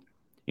into,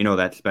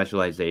 that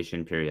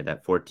specialization period,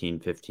 that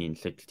 14, 15,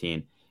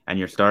 16, and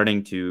you're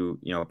starting to,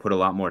 put a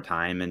lot more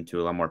time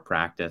into a lot more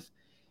practice.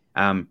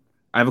 I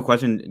have a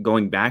question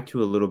going back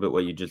to a little bit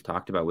what you just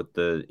talked about with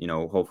the,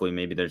 hopefully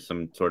maybe there's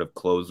some sort of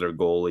closer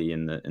goalie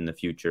in the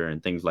future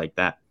and things like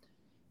that.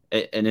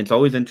 And it's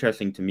always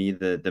interesting to me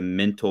the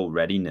mental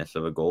readiness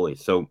of a goalie.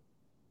 So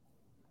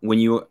when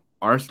you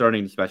are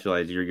starting to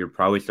specialize, you're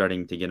probably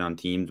starting to get on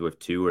teams with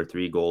 2 or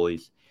 3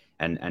 goalies,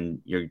 and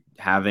you're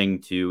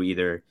having to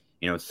either,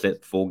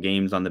 sit full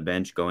games on the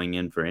bench going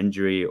in for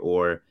injury,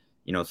 or,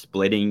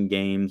 splitting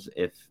games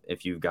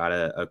if you've got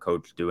a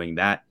coach doing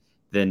that,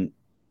 then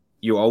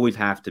you always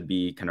have to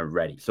be kind of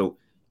ready. So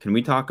can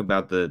we talk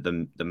about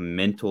the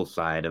mental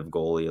side of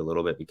goalie a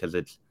little bit, because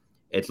it's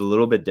a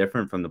little bit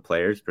different from the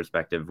player's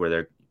perspective, where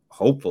they're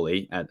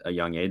hopefully at a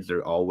young age,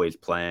 they're always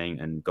playing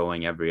and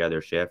going every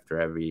other shift or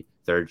every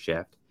third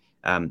shift.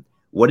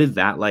 What is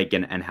that like?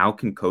 And how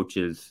can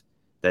coaches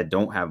that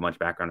don't have much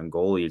background in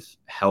goalies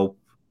help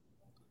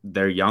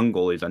their young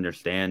goalies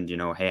understand,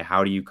 hey,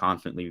 how do you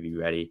constantly be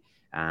ready?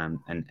 And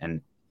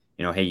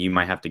hey, you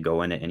might have to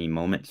go in at any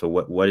moment. So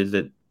what is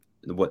it?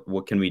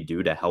 What can we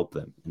do to help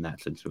them in that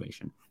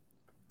situation?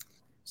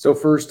 So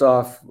first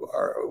off,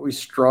 we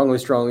strongly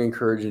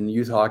encourage, in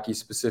youth hockey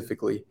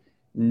specifically,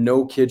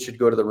 no kid should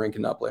go to the rink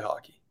and not play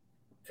hockey.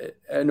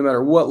 And no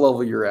matter what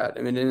level you're at.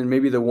 I mean, and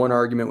maybe the one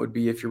argument would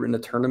be if you're in a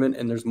tournament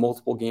and there's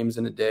multiple games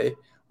in a day.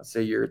 Let's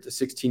say you're at the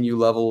 16U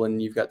level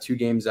and you've got 2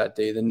 games that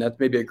day, then that's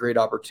maybe a great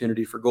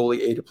opportunity for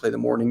goalie A to play the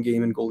morning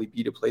game and goalie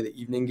B to play the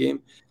evening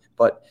game.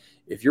 But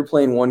if you're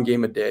playing 1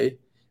 game a day,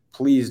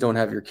 please don't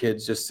have your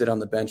kids just sit on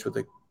the bench with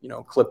a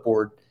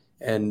clipboard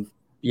and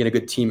being a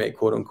good teammate,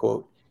 quote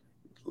unquote.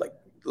 Like,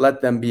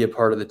 let them be a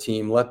part of the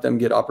team. Let them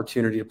get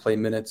opportunity to play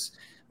minutes.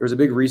 There was a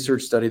big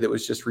research study that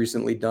was just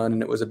recently done,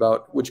 and it was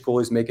about which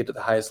goalies make it to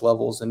the highest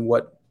levels and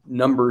what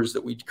numbers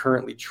that we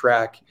currently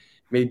track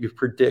maybe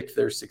predict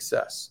their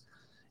success.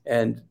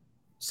 And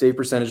save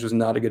percentage was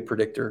not a good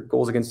predictor.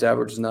 Goals against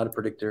average was not a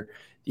predictor.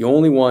 The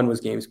only one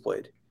was games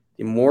played.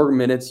 The more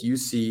minutes you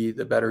see,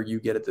 the better you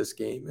get at this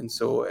game. And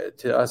so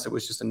to us, it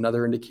was just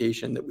another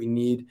indication that we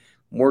need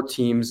more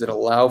teams that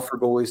allow for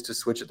goalies to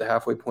switch at the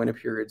halfway point of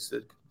periods,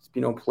 that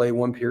play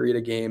one period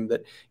a game,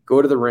 that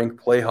go to the rink,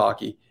 play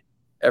hockey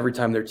every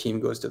time their team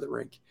goes to the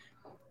rink.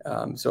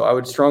 So I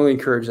would strongly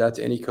encourage that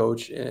to any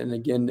coach. And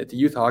again, at the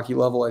youth hockey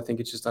level, I think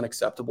it's just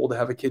unacceptable to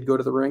have a kid go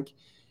to the rink.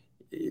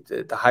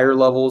 At the higher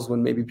levels,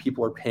 when maybe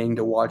people are paying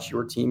to watch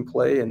your team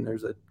play and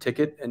there's a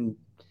ticket, and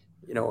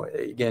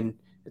again,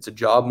 it's a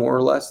job more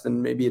or less,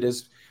 then maybe it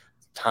is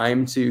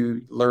time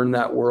to learn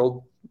that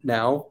world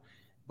now.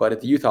 But at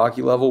the youth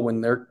hockey level,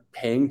 when they're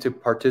paying to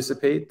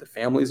participate, the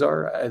families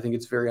are, I think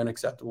it's very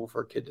unacceptable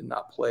for a kid to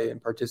not play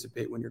and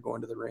participate when you're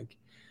going to the rink.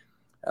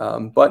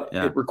 But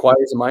it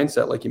requires a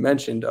mindset, like you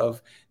mentioned,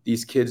 of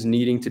these kids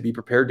needing to be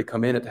prepared to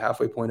come in at the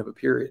halfway point of a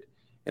period.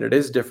 And it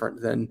is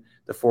different than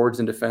the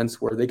forwards in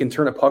defense, where they can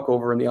turn a puck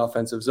over in the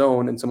offensive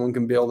zone and someone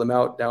can bail them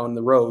out down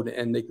the road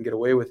and they can get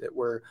away with it,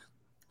 where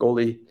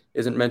goalie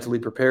isn't mentally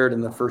prepared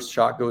and the first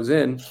shot goes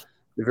in.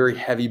 A very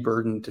heavy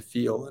burden to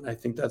feel. And I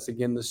think that's,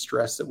 again, the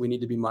stress that we need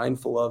to be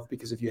mindful of,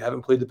 because if you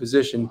haven't played the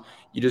position,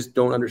 you just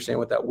don't understand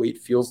what that weight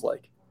feels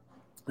like.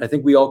 And I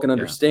think we all can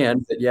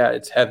understand that,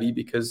 it's heavy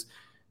because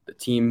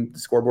the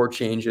scoreboard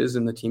changes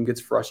and the team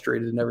gets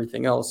frustrated and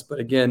everything else. But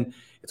again,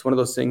 it's one of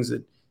those things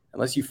that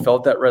unless you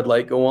felt that red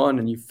light go on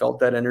and you felt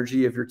that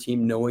energy of your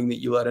team knowing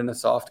that you let in a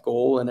soft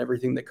goal and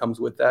everything that comes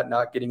with that,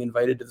 not getting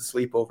invited to the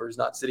sleepovers,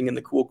 not sitting in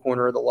the cool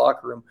corner of the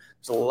locker room,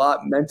 there's a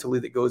lot mentally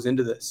that goes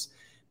into this.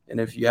 And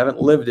if you haven't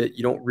lived it,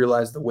 you don't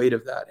realize the weight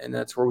of that. And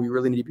that's where we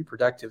really need to be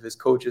protective as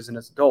coaches and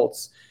as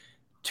adults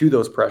to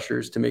those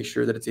pressures to make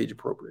sure that it's age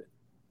appropriate.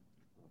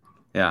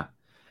 Yeah.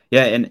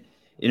 Yeah. And,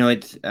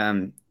 it's,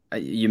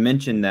 you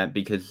mentioned that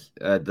because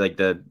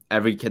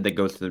every kid that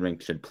goes to the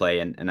rink should play.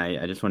 And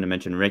I just want to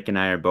mention Rick and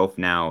I are both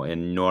now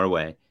in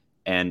Norway.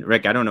 And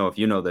Rick, I don't know if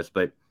you know this,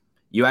 but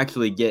you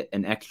actually get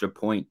an extra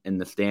point in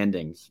the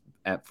standings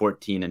at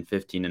 14 and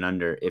 15 and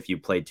under if you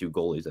play two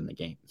goalies in the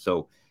game.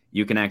 So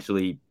you can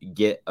actually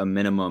get a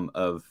minimum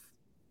of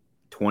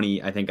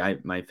 20. I think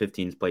my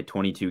 15s played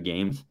 22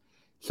 games.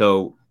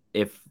 So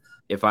if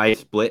I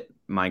split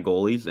my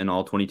goalies in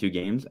all 22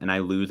 games and I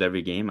lose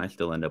every game, I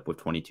still end up with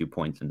 22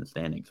 points in the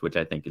standings, which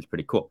I think is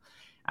pretty cool.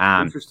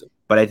 Interesting.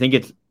 But I think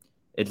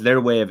it's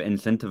their way of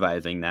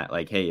incentivizing that,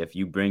 like, hey, if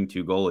you bring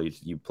two goalies,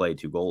 you play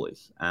two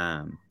goalies.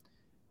 And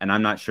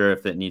I'm not sure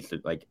if it needs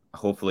to,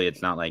 hopefully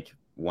it's not like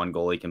one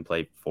goalie can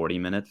play 40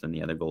 minutes and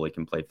the other goalie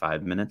can play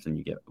 5 minutes and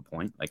you get a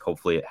point.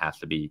 Hopefully it has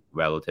to be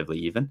relatively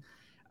even.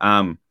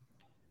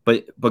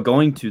 But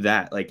going to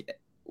that,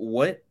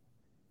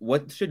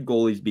 what should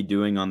goalies be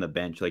doing on the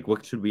bench?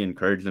 What should we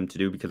encourage them to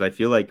do? Because I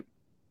feel like,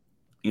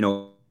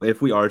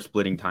 if we are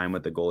splitting time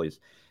with the goalies,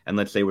 and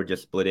let's say we're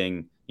just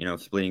splitting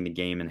the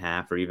game in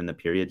half or even the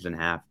periods in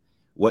half,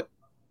 what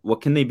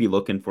can they be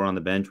looking for on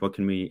the bench? What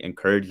can we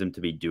encourage them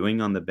to be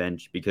doing on the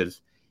bench? Because,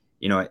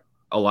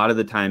 a lot of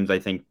the times I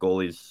think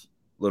goalies,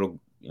 little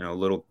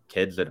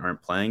kids that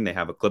aren't playing, they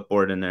have a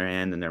clipboard in their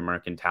hand and they're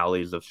marking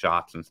tallies of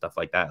shots and stuff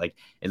like that.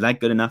 Is that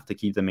good enough to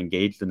keep them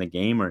engaged in the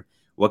game, or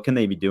what can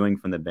they be doing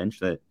from the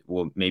bench that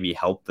will maybe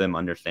help them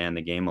understand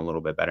the game a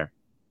little bit better?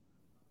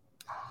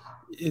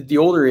 At the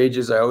older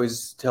ages, I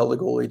always tell the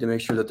goalie to make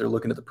sure that they're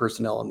looking at the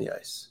personnel on the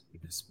ice.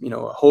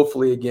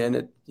 Hopefully again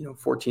at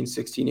 14,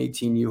 16,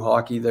 18 U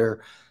hockey, they're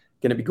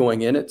going to be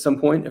going in at some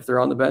point if they're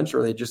on the bench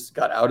or they just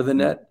got out of the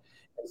net.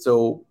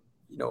 So,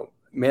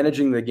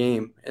 managing the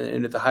game,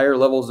 and at the higher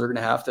levels, they're going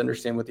to have to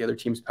understand what the other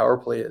team's power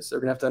play is. They're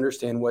going to have to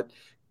understand what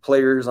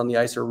players on the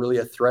ice are really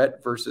a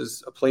threat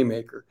versus a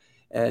playmaker.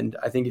 And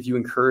I think if you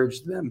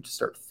encourage them to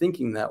start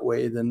thinking that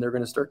way, then they're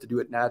going to start to do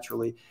it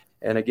naturally.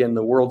 And again,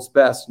 the world's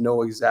best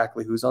know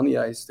exactly who's on the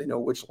ice. They know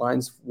which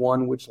line's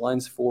 1, which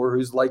line's 4,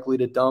 who's likely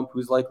to dump,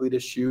 who's likely to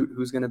shoot,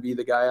 who's going to be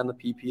the guy on the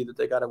PP that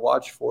they got to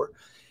watch for.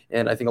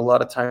 And I think a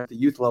lot of times at the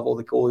youth level,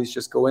 the goalies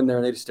just go in there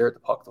and they just stare at the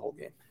puck the whole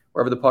game.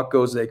 Wherever the puck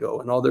goes, they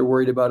go. And all they're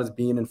worried about is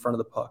being in front of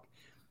the puck.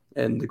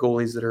 And the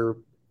goalies that are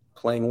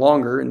playing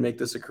longer and make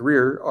this a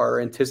career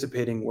are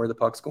anticipating where the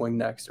puck's going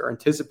next, are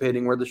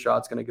anticipating where the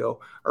shot's going to go,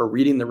 are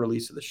reading the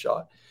release of the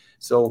shot.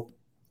 So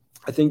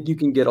I think you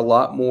can get a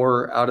lot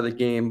more out of the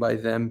game by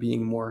them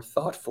being more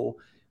thoughtful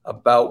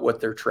about what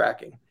they're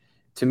tracking.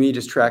 To me,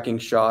 just tracking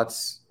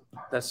shots,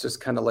 that's just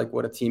kind of like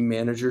what a team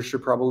manager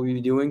should probably be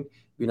doing.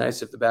 It'd be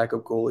nice if the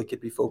backup goalie could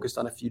be focused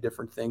on a few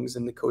different things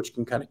and the coach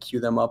can kind of cue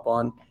them up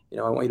on,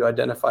 I want you to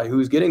identify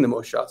who's getting the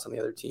most shots on the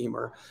other team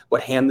or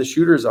what hand the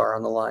shooters are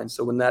on the line.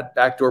 So when that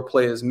backdoor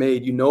play is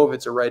made, if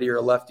it's a righty or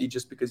a lefty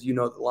just because the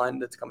line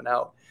that's coming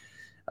out.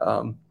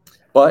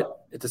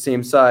 But at the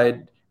same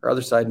side or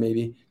other side,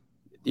 maybe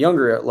the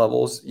younger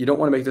levels, you don't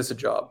want to make this a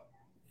job.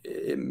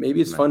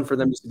 maybe it's Right. fun for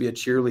them just to be a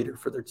cheerleader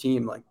for their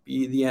team, like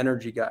be the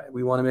energy guy.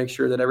 We want to make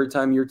sure that every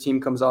time your team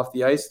comes off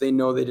the ice, they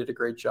know they did a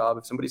great job.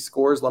 If somebody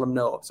scores, let them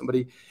know. If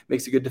somebody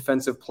makes a good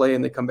defensive play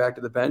and they come back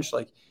to the bench,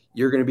 like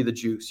you're going to be the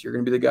juice. You're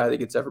going to be the guy that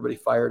gets everybody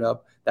fired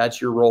up.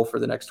 That's your role for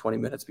the next 20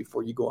 minutes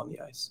before you go on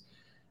the ice.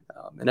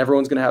 And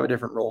everyone's going to have a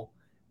different role.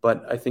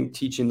 But I think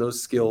teaching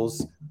those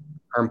skills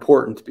are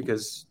important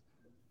because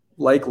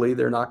likely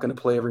they're not going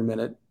to play every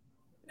minute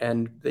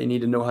and they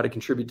need to know how to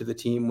contribute to the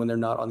team when they're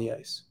not on the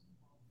ice.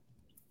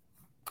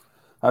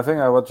 I think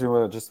what you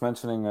were just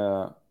mentioning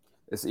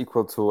is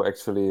equal to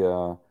actually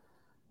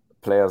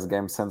players'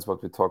 game sense,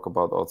 what we talk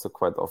about also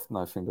quite often.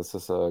 I think this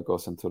is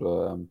goes into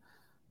the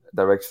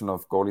direction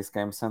of goalies'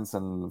 game sense,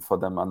 and for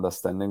them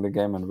understanding the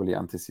game and really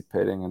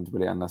anticipating and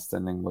really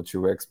understanding what you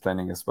were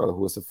explaining as well.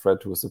 Who is a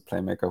threat, who is a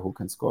playmaker, who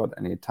can score at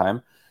any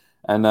time.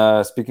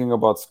 And speaking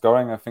about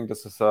scoring, I think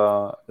this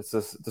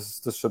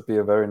should be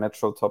a very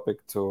natural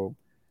topic to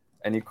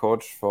any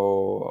coach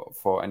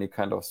for any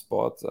kind of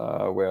sport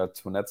where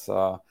two nets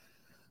are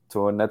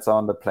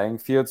on the playing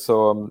field.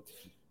 So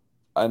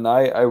and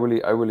I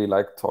really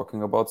like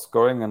talking about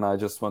scoring, and I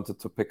just wanted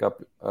to pick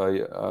up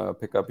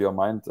your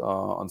mind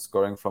on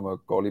scoring from a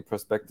goalie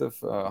perspective.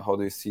 How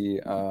do you see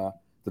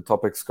the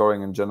topic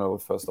scoring in general,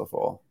 first of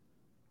all?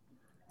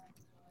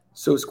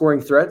 So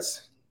scoring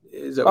threats,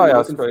 is that what you're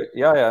looking for?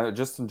 Yeah,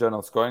 just in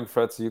general, scoring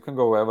threats. You can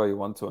go wherever you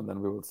want to, and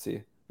then we will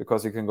see,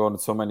 because you can go in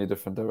so many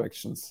different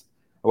directions.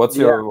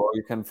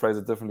 You can phrase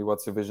it differently.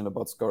 What's your vision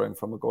about scoring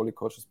from a goalie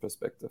coach's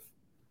perspective?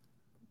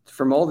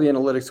 From all the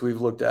analytics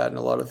we've looked at and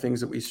a lot of things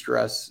that we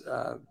stress,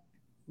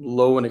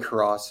 low and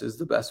across is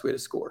the best way to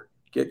score.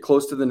 Get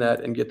close to the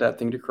net and get that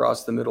thing to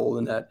cross the middle of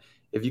the net.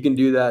 If you can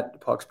do that, the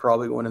puck's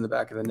probably going in the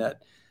back of the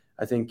net.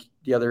 I think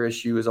the other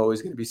issue is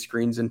always going to be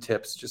screens and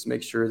tips. Just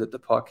make sure that the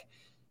puck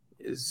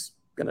is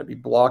going to be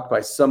blocked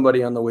by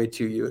somebody on the way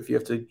to you. If you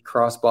have to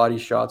cross body,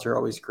 shots are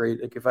always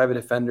great. Like if I have a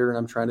defender and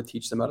I'm trying to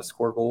teach them how to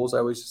score goals, I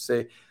always just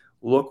say,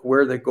 look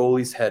where the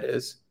goalie's head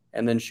is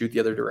and then shoot the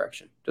other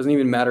direction. Doesn't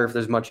even matter if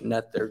there's much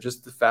net there.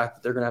 Just the fact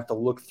that they're going to have to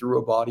look through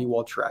a body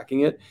while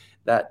tracking it,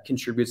 that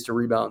contributes to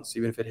rebounds,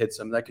 even if it hits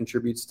them. That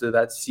contributes to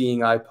that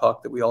seeing eye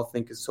puck that we all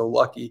think is so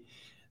lucky.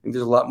 I think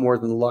there's a lot more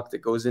than luck that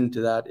goes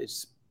into that.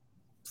 It's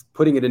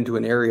putting it into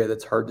an area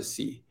that's hard to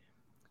see.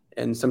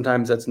 And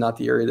sometimes that's not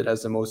the area that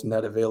has the most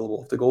net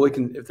available.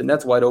 If the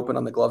net's wide open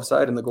on the glove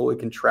side and the goalie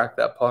can track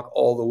that puck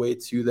all the way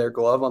to their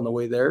glove on the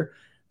way there,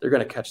 they're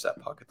going to catch that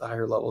puck at the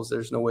higher levels.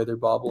 There's no way they're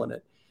bobbling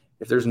it.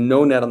 If there's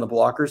no net on the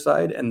blocker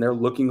side and they're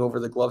looking over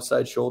the glove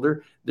side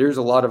shoulder, there's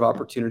a lot of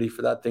opportunity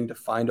for that thing to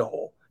find a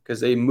hole because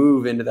they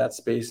move into that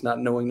space not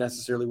knowing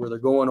necessarily where they're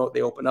going.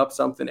 They open up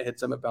something, it hits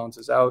them, it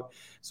bounces out.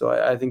 So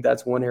I think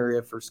that's one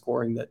area for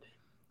scoring that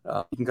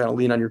you can kind of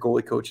lean on your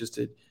goalie coaches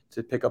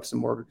to pick up some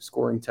more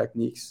scoring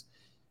techniques.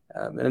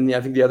 And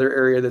I think the other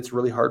area that's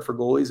really hard for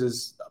goalies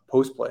is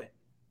post play.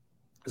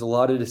 There's a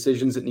lot of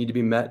decisions that need to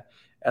be met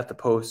at the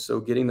post. So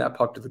getting that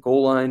puck to the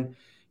goal line,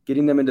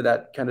 getting them into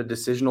that kind of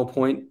decisional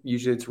point.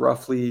 Usually it's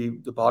roughly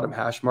the bottom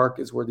hash mark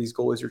is where these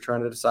goalies are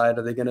trying to decide,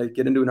 are they going to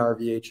get into an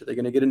RVH? Are they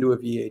going to get into a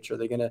VH? Are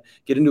they going to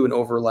get into an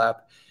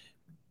overlap?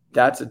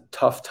 That's a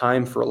tough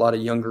time for a lot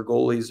of younger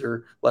goalies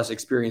or less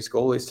experienced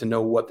goalies to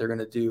know what they're going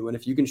to do. And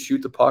if you can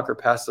shoot the puck or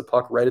pass the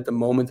puck right at the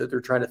moment that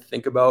they're trying to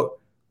think about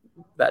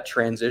that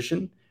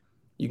transition,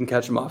 you can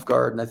catch them off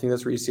guard. And I think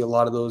that's where you see a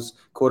lot of those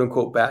quote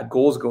unquote bad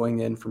goals going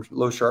in from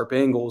low sharp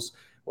angles,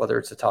 whether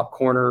it's a top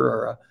corner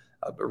or a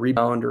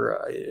rebound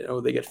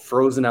or they get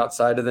frozen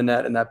outside of the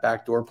net and that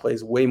backdoor play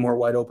is way more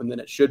wide open than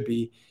it should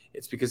be.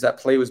 It's because that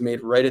play was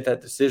made right at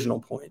that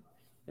decisional point.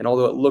 And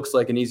although it looks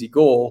like an easy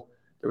goal,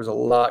 there was a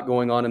lot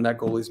going on in that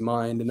goalie's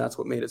mind, and that's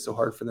what made it so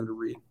hard for them to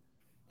read.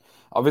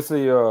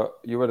 Obviously,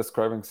 you were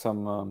describing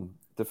some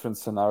different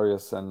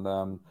scenarios,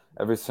 and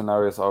every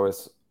scenario is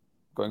always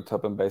going to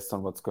happen based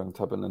on what's going to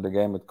happen in the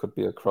game. It could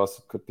be a cross,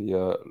 it could be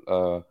a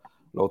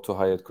low to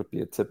high, it could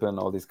be a tip in,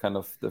 all these kind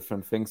of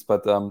different things.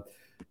 But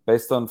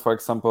based on, for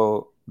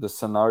example, the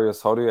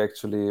scenarios, how do you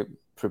actually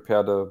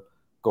prepare the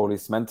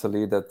goalies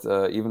mentally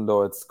that even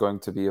though it's going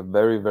to be a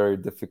very, very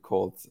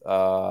difficult,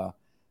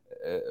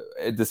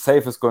 the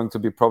save is going to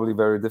be probably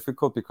very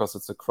difficult because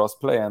it's a cross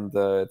play and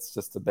it's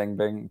just a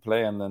bang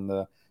play, and then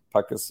the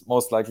puck is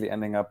most likely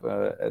ending up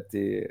at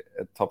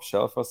top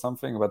shelf or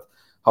something. But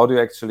how do you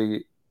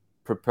actually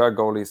prepare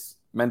goalies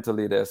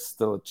mentally? There's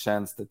still a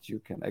chance that you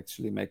can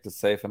actually make the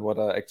save, and what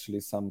are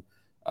actually some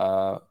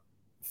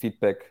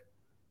feedback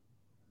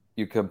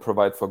you can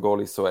provide for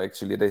goalies so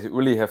actually they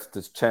really have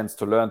this chance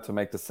to learn to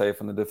make the save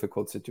in a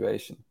difficult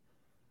situation?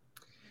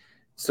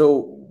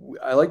 So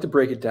I like to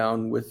break it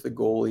down with the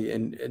goalie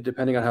and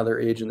depending on how their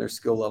age and their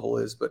skill level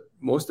is. But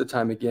most of the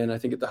time, again, I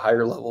think at the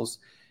higher levels,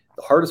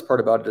 the hardest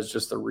part about it is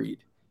just the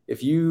read.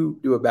 If you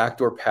do a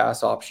backdoor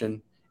pass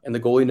option and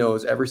the goalie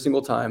knows every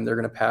single time they're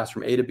going to pass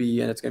from A to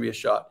B and it's going to be a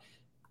shot,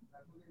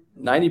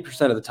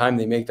 90% of the time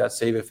they make that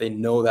save if they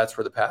know that's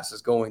where the pass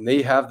is going.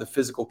 They have the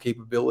physical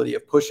capability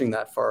of pushing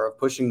that far, of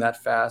pushing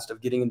that fast,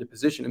 of getting into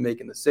position and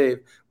making the save.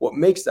 What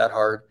makes that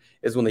hard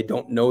is when they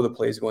don't know the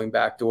play is going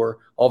backdoor.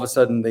 All of a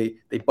sudden they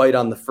bite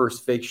on the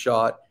first fake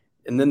shot,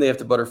 and then they have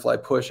to butterfly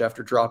push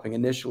after dropping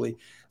initially.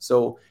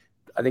 So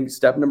I think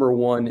step number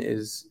one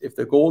is if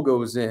the goal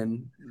goes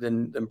in,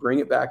 then bring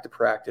it back to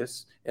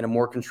practice in a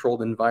more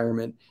controlled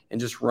environment and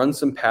just run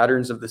some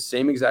patterns of the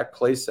same exact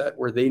play set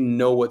where they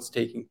know what's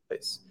taking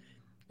place.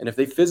 And if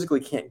they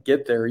physically can't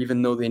get there,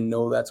 even though they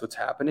know that's what's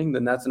happening,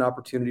 then that's an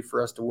opportunity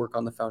for us to work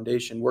on the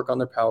foundation, work on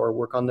their power,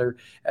 work on their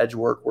edge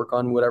work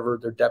on whatever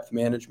their depth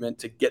management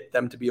to get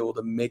them to be able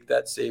to make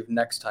that save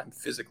next time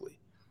physically.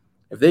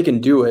 If they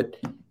can do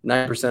it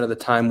 9% of the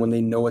time when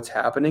they know what's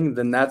happening,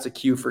 then that's a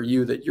cue for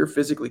you that you're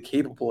physically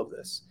capable of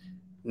this.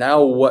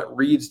 Now, what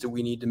reads do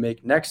we need to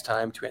make next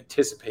time to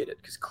anticipate it?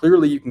 Because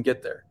clearly you can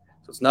get there.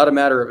 So it's not a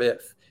matter of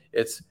if,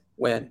 it's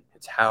when,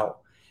 it's how.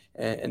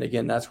 And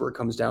again, that's where it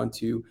comes down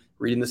to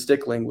reading the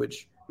stick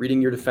language,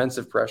 reading your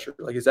defensive pressure.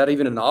 Like, is that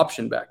even an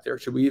option back there?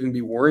 Should we even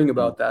be worrying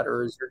about that?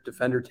 Or is your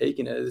defender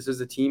taking it? This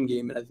is a team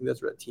game, and I think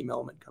that's where that team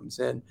element comes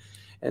in.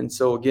 And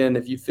so, again,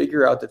 if you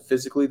figure out that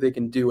physically they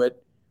can do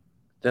it,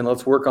 then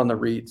let's work on the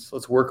reads.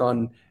 Let's work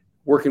on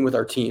working with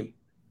our team.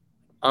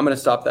 I'm going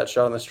to stop that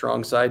shot on the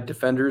strong side.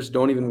 Defenders,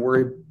 don't even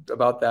worry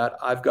about that.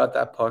 I've got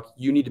that puck.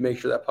 You need to make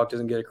sure that puck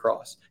doesn't get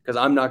across, because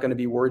I'm not going to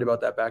be worried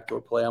about that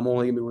backdoor play. I'm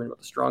only going to be worried about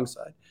the strong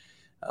side.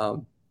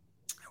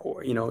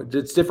 Or,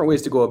 it's different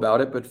ways to go about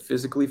it, but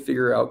physically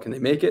figure out, can they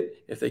make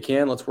it? If they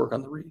can, let's work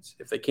on the reads.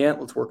 If they can't,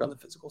 let's work on the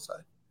physical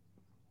side.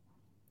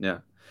 Yeah.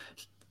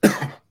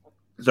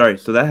 Sorry.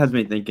 So that has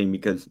me thinking,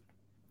 because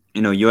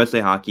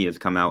USA Hockey has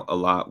come out a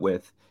lot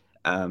with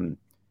the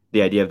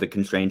idea of the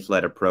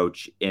constraints-led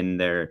approach in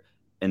their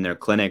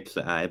clinics.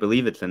 I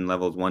believe it's in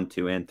levels 1,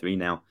 2, and 3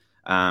 now.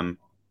 I'm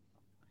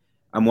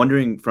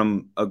wondering,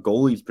 from a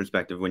goalie's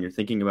perspective, when you're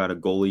thinking about a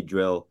goalie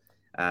drill,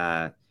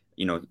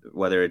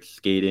 whether it's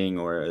skating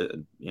or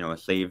a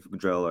save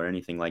drill or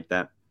anything like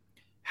that,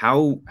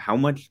 how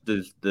much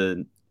does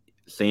the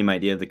same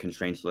idea of the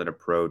constraints-led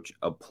approach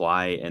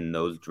apply in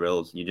those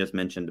drills? You just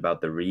mentioned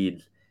about the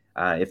reads.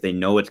 If they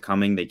know it's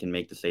coming, they can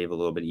make the save a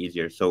little bit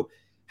easier. So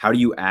how do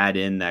you add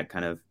in that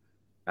kind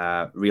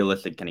of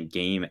realistic kind of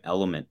game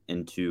element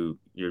into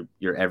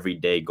your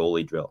everyday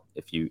goalie drill,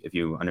 if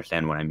you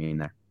understand what I mean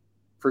there?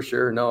 For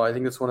sure. No, I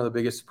think that's one of the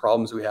biggest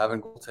problems we have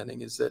in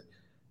goaltending, is that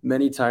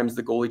many times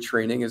the goalie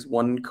training is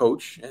one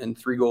coach and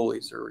 3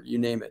 goalies, or you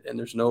name it. And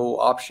there's no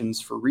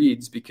options for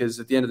reads, because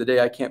at the end of the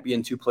day, I can't be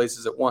in 2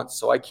 places at once.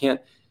 So I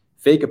can't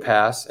fake a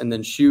pass and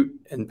then shoot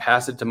and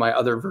pass it to my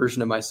other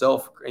version of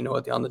myself,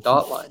 on the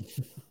dot line.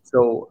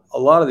 So a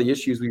lot of the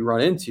issues we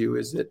run into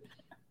is that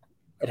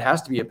it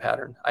has to be a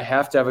pattern. I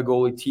have to have a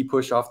goalie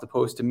T-push off the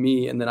post to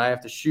me, and then I have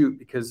to shoot,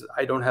 because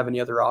I don't have any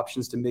other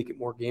options to make it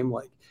more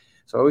game-like.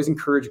 So I always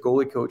encourage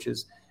goalie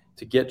coaches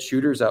to get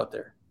shooters out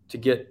there, to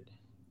get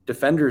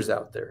defenders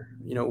out there.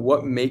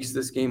 What makes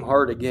this game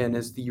hard, again,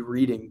 is the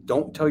reading.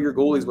 Don't tell your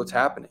goalies what's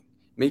happening.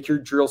 Make your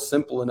drill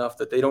simple enough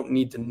that they don't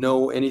need to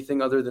know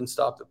anything other than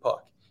stop the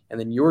puck. And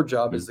then your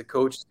job as the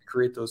coach is to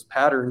create those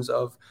patterns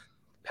of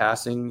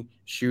passing,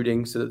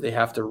 shooting, so that they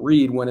have to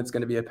read when it's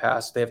going to be a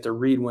pass. They have to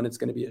read when it's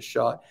going to be a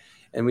shot.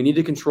 And we need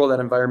to control that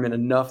environment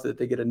enough that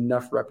they get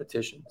enough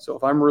repetition. So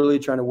if I'm really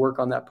trying to work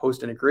on that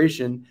post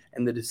integration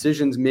and the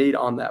decisions made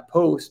on that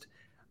post,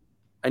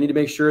 I need to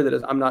make sure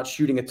that I'm not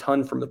shooting a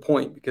ton from the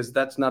point, because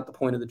that's not the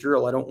point of the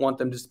drill. I don't want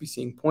them just to be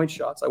seeing point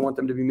shots. I want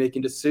them to be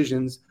making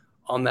decisions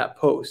on that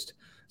post.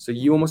 So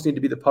you almost need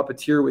to be the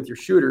puppeteer with your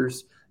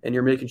shooters, and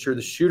you're making sure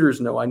the shooters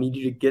know, I need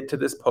you to get to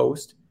this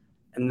post,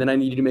 and then I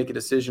need you to make a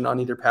decision on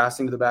either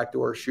passing to the back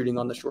door or shooting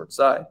on the short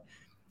side.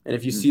 And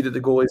if you see that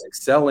the goalie is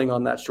excelling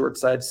on that short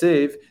side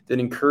save, then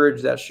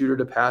encourage that shooter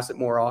to pass it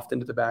more often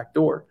to the back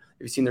door.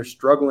 If you've seen they're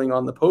struggling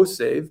on the post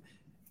save,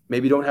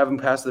 maybe don't have them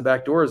pass to the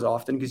back door as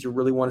often, because you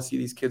really want to see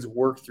these kids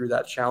work through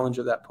that challenge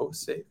of that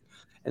post save.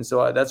 And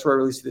so that's where I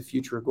really see the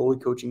future of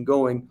goalie coaching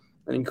going,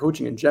 and in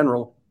coaching in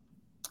general,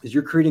 is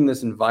you're creating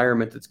this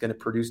environment that's going to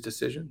produce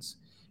decisions.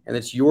 And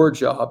it's your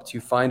job to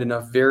find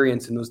enough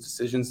variance in those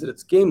decisions that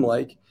it's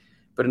game-like,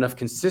 but enough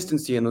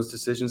consistency in those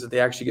decisions that they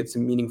actually get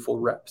some meaningful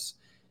reps.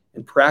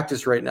 And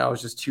practice right now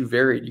is just too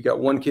varied. You got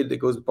one kid that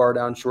goes bar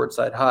down, short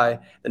side high.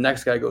 The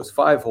next guy goes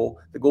 5-hole.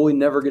 The goalie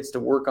never gets to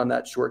work on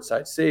that short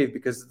side save,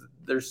 because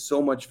there's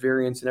so much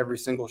variance in every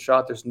single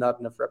shot. There's not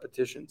enough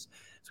repetitions.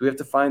 So we have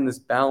to find this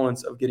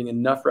balance of getting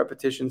enough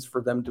repetitions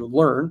for them to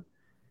learn,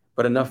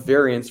 but enough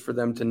variance for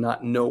them to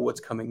not know what's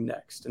coming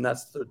next. And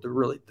that's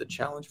really the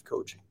challenge of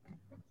coaching.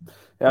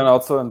 Yeah, and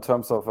also in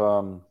terms of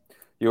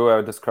you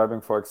were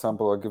describing, for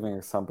example, or giving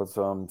examples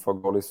for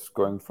goalies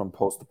going from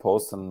post to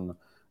post, and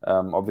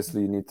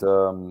obviously you need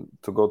to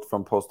go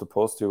from post to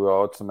post. You were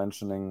also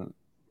mentioning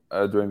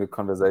during the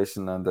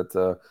conversation, and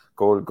that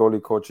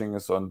goalie coaching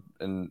is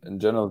in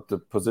general, the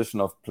position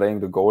of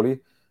playing the goalie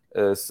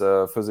is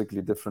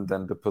physically different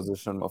than the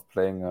position of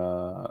playing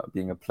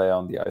being a player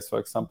on the ice, for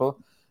example.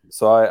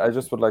 So I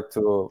just would like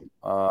to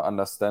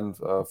understand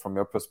from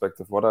your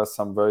perspective, what are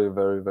some very,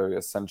 very, very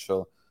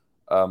essential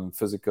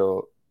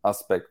physical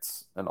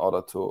aspects in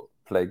order to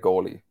play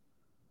goalie?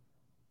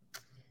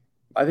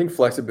 I think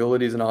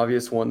flexibility is an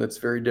obvious one that's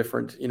very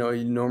different.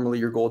 Normally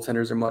your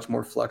goaltenders are much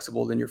more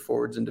flexible than your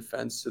forwards in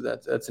defense. So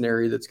that's an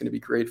area that's going to be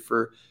great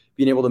for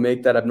being able to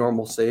make that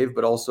abnormal save,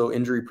 but also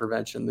injury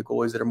prevention. The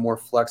goalies that are more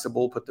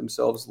flexible put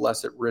themselves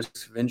less at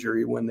risk of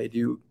injury when they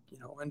do,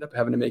 end up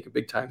having to make a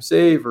big time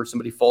save, or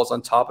somebody falls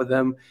on top of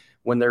them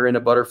when they're in a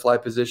butterfly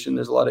position.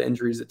 There's a lot of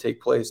injuries that take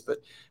place, but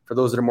for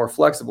those that are more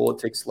flexible, it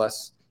takes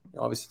less,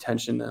 obviously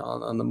tension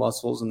on the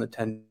muscles and the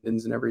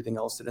tendons and everything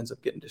else that ends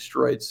up getting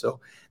destroyed. So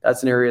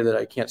that's an area that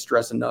I can't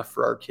stress enough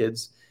for our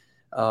kids.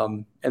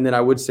 And then I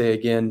would say,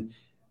 again,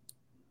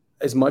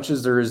 as much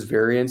as there is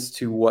variance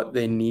to what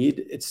they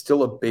need, it's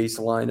still a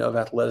baseline of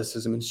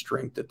athleticism and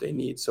strength that they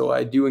need. So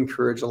I do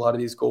encourage a lot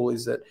of these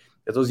goalies that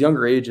at those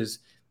younger ages,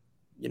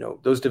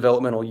 those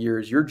developmental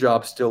years, your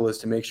job still is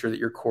to make sure that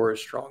your core is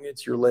strong.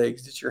 It's your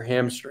legs, it's your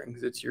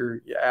hamstrings, it's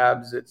your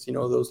abs, it's,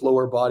 those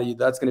lower body.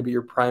 That's going to be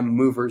your prime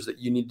movers that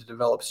you need to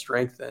develop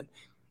strength in.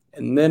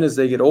 And then as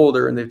they get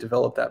older and they've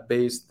developed that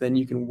base, then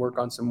you can work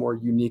on some more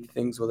unique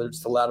things, whether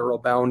it's the lateral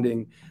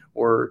bounding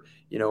or,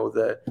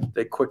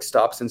 the quick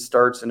stops and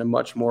starts in a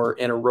much more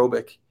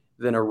anaerobic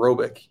than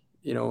aerobic,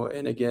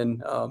 and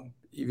again,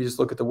 if you just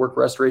look at the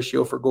work-rest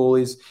ratio for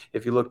goalies,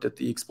 if you looked at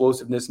the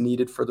explosiveness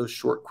needed for those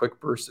short, quick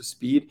bursts of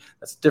speed,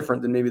 that's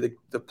different than maybe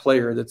the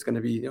player that's going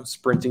to be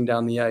sprinting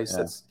down the ice.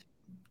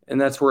 Yeah.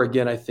 That's where,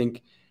 again, I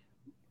think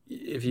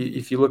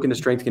if you look into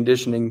strength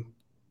conditioning,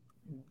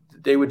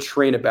 they would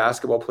train a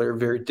basketball player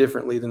very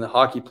differently than the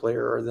hockey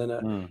player or than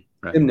a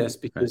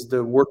gymnast, because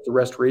the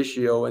work-to-rest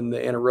ratio and the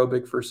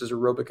anaerobic versus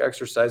aerobic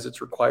exercise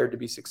that's required to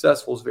be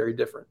successful is very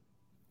different.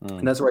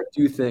 And that's where I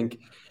do think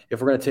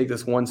if we're going to take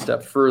this one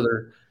step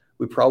further,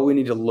 we probably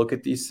need to look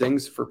at these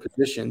things for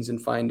positions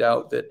and find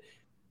out that,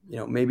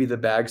 maybe the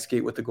bag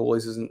skate with the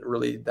goalies isn't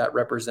really that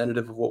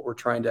representative of what we're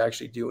trying to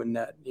actually do in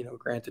net.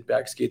 Granted,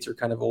 bag skates are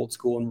kind of old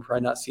school and we're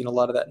probably not seeing a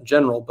lot of that in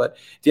general, but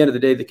at the end of the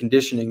day, the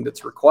conditioning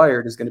that's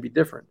required is going to be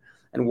different.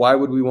 And why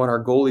would we want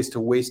our goalies to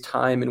waste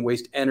time and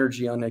waste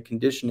energy on a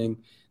conditioning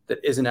that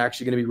isn't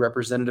actually going to be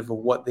representative of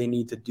what they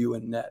need to do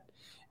in net?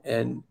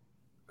 And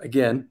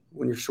again,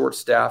 when you're short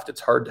staffed,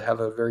 it's hard to have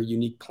a very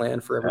unique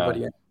plan for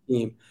everybody on the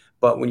team.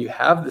 But when you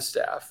have the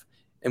staff,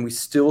 and we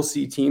still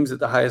see teams at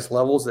the highest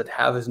levels that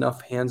have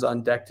enough hands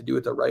on deck to do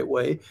it the right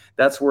way,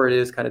 that's where it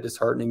is kind of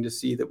disheartening to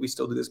see that we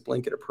still do this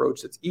blanket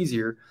approach that's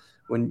easier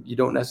when you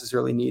don't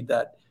necessarily need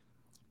that.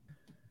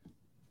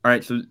 All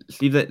right, so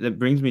Steve, that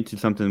brings me to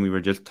something we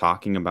were just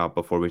talking about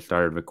before we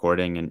started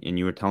recording, and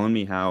you were telling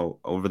me how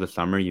over the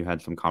summer you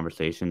had some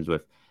conversations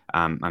with,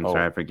 sorry,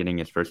 I'm forgetting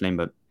his first name,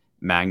 but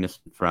Magnus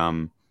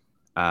from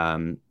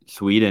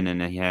Sweden,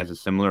 and he has a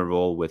similar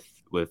role with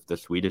the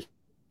Swedish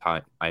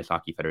Ice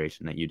Hockey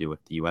Federation that you do with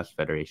the U.S.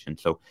 Federation.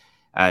 So,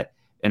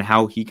 and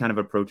how he kind of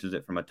approaches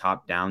it from a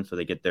top down. So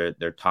they get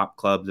their top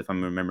clubs, if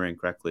I'm remembering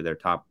correctly, their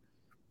top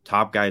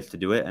guys to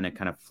do it, and it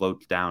kind of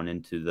floats down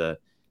into the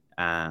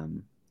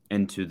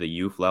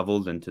youth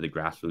levels, into the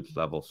grassroots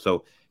levels.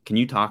 So can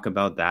you talk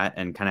about that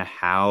and kind of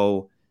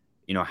how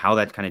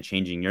that's kind of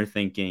changing your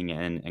thinking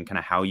and kind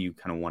of how you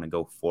kind of want to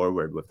go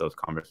forward with those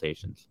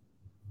conversations?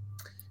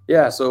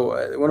 Yeah.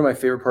 So one of my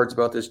favorite parts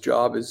about this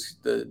job is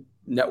the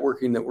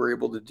networking that we're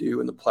able to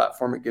do and the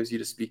platform it gives you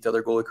to speak to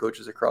other goalie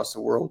coaches across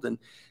the world. And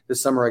this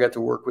summer I got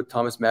to work with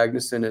Thomas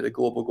Magnuson at a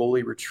global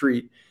goalie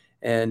retreat.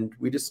 And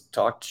we just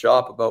talked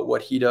shop about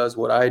what he does,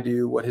 what I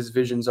do, what his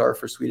visions are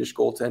for Swedish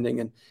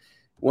goaltending. And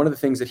one of the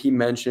things that he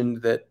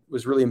mentioned that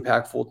was really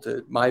impactful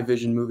to my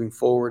vision moving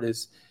forward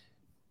is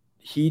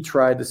he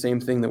tried the same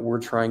thing that we're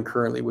trying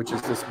currently, which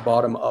is this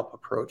bottom-up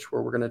approach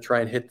where we're going to try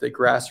and hit the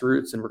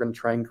grassroots and we're going to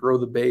try and grow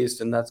the base,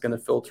 and that's going to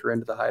filter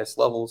into the highest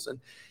levels. And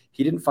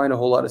he didn't find a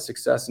whole lot of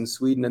success in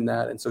Sweden in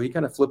that. And so he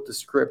kind of flipped the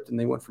script and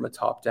they went from a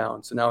top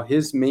down. So now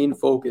his main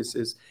focus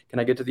is, can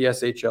I get to the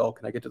SHL?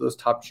 Can I get to those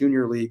top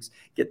junior leagues,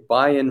 get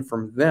buy-in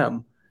from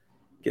them,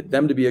 get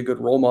them to be a good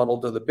role model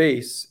to the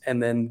base,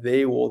 and then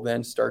they will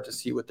then start to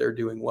see what they're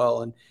doing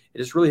well. And it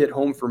just really hit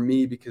home for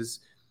me because,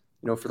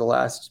 for the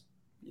last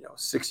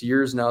 6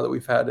 years now that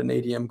we've had an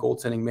ADM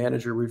goaltending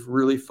manager, we've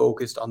really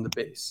focused on the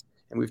base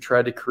and we've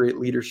tried to create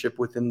leadership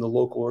within the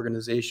local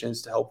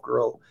organizations to help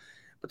grow.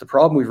 But the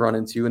problem we've run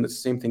into, and it's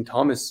the same thing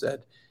Thomas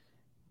said,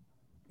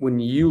 when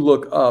you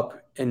look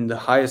up and the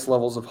highest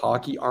levels of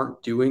hockey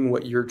aren't doing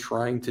what you're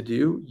trying to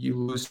do, you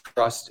lose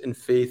trust and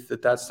faith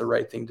that that's the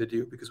right thing to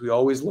do, because we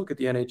always look at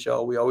the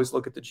NHL, we always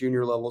look at the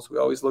junior levels, we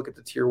always look at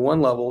the tier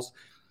 1 levels.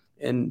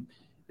 And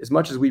as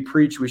much as we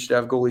preach we should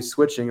have goalies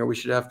switching or we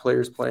should have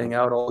players playing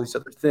out all these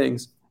other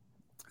things,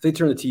 if they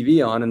turn the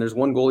TV on and there's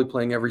one goalie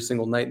playing every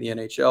single night in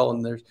the NHL,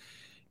 and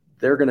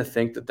they're going to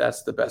think that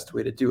that's the best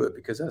way to do it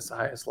because that's the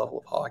highest level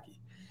of hockey.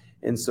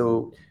 And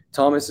so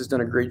Thomas has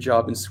done a great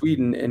job in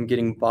Sweden in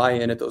getting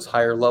buy-in at those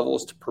higher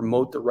levels to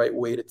promote the right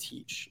way to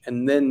teach.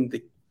 And then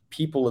the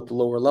people at the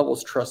lower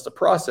levels trust the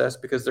process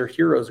because their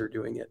heroes are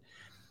doing it.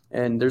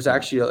 And there's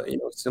actually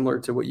similar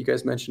to what you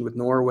guys mentioned with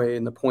Norway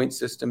and the point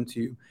system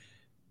to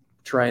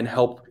try and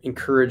help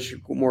encourage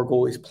more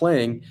goalies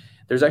playing.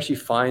 There's actually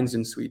fines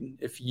in Sweden.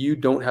 If you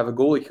don't have a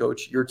goalie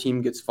coach, your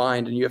team gets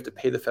fined and you have to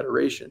pay the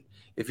federation.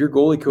 If your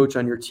goalie coach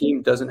on your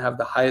team doesn't have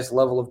the highest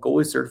level of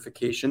goalie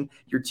certification,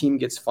 your team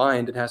gets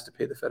fined and has to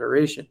pay the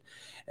federation.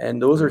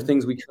 And those are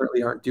things we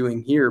currently aren't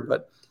doing here,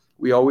 but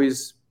we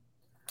always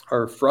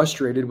are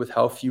frustrated with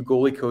how few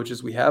goalie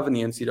coaches we have in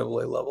the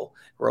NCAA level.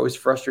 We're always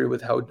frustrated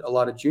with how a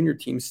lot of junior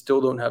teams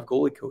still don't have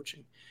goalie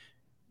coaching.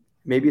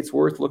 Maybe it's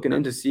worth looking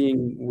into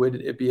seeing, would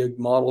it be a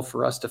model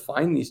for us to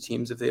find these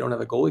teams if they don't have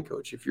a goalie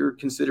coach? If you're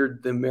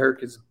considered the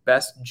America's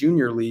best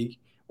junior league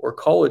or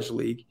college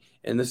league,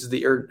 and this is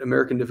the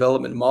American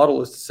development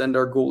model, is to send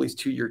our goalies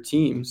to your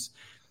teams,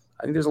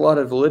 I think there's a lot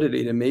of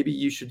validity to maybe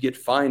you should get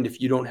fined if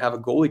you don't have a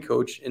goalie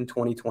coach in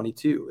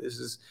 2022. This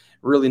is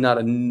really not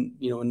a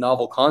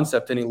novel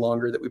concept any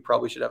longer, that we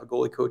probably should have a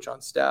goalie coach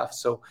on staff.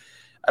 So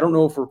I don't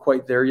know if we're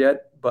quite there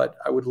yet, but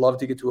I would love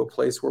to get to a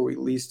place where we at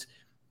least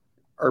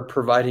are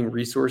providing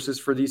resources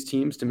for these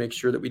teams to make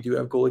sure that we do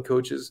have goalie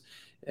coaches,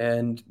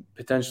 and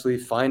potentially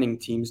fining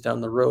teams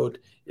down the road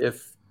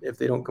if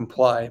they don't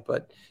comply.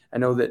 But I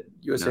know that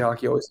USA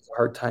Hockey always has a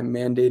hard time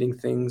mandating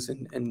things,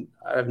 and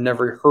I've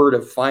never heard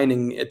of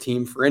fining a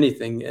team for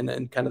anything,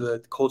 and kind of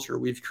the culture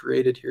we've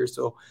created here.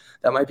 So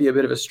that might be a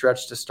bit of a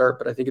stretch to start,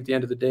 but I think at the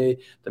end of the day,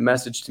 the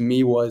message to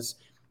me was,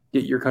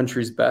 get your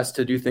country's best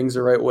to do things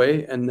the right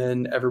way, and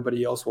then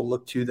everybody else will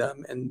look to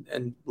them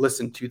and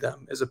listen to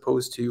them, as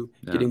opposed to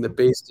getting the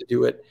base to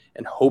do it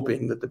and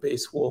hoping that the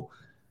base will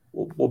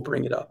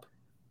bring it up.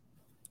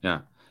 Yeah,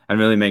 and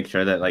really make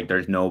sure that like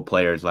there's no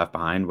players left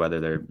behind, whether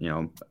they're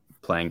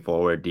playing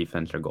forward,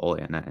 defense, or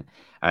goalie. And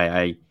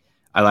I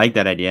like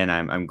that idea, and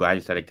I'm glad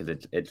you said it,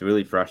 because it's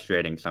really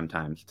frustrating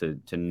sometimes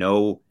to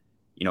know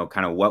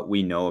kind of what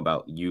we know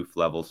about youth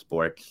level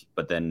sports,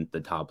 but then the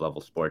top level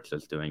sports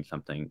is doing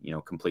something,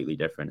 completely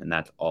different. And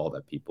that's all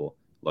that people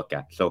look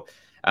at. So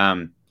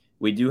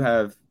we do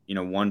have,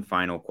 one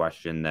final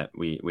question that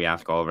we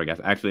ask all of our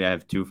guests. Actually, I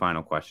have two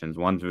final questions.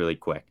 One's really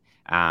quick.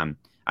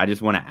 I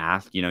just want to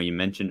ask, you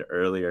mentioned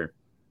earlier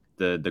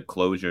the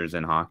closures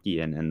in hockey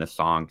and the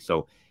song.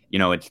 So,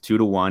 it's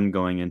 2-1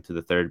 going into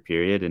the third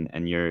period,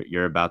 and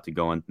you're about to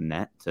go on the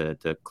net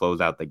to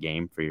close out the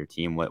game for your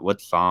team.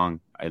 What song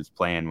is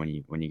playing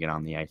when you get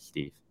on the ice,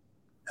 Steve?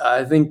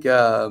 I think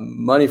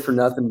 "Money for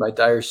Nothing" by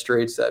Dire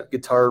Straits. That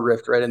guitar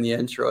riff right in the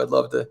intro. I'd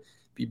love to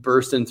be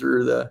bursting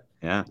through the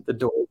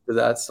door to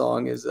that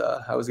song. As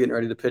I was getting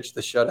ready to pitch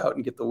the shutout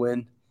and get the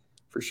win,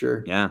 for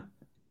sure. Yeah,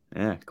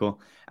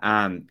 cool.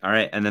 All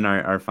right, and then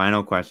our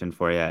final question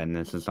for you, and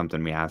this is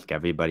something we ask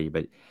everybody,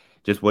 but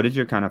just what is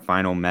your kind of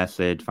final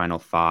message, final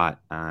thought,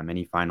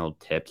 any final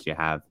tips you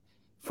have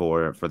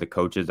for the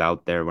coaches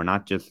out there? We're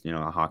not just,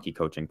 a hockey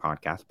coaching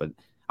podcast, but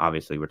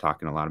obviously we're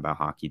talking a lot about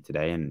hockey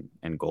today and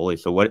goalies.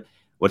 So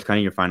what's kind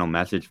of your final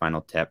message,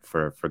 final tip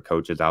for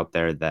coaches out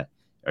there that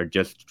are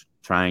just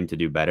trying to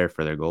do better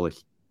for their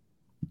goalies?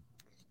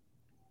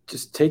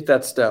 Just take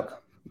that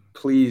step.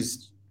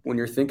 Please, when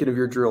you're thinking of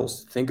your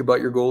drills, think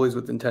about your goalies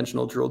with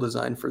intentional drill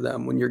design for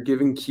them. When you're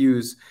giving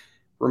cues,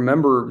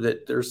 remember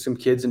that there's some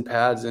kids in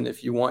pads, and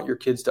if you want your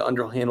kids to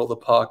underhandle the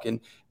puck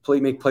and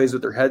make plays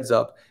with their heads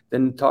up,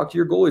 then talk to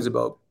your goalies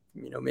about,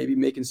 maybe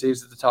making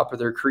saves at the top of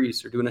their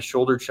crease or doing a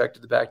shoulder check to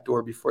the back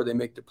door before they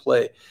make the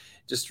play.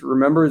 Just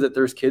remember that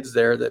there's kids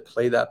there that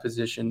play that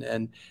position,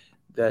 and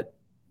that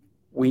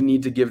we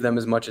need to give them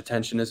as much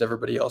attention as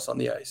everybody else on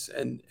the ice.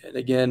 And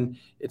again,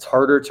 it's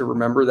harder to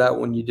remember that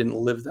when you didn't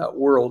live that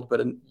world,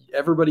 but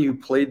everybody who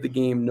played the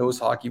game knows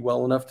hockey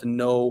well enough to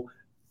know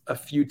a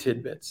few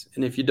tidbits.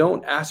 And if you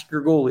don't, ask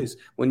your goalies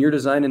when you're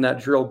designing that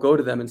drill, go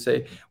to them and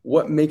say,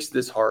 what makes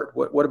this hard?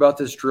 What about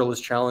this drill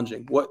is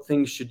challenging? What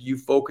things should you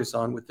focus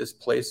on with this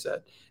play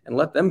set? And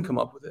let them come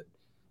up with it.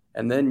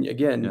 And then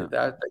again,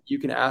 that you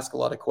can ask a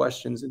lot of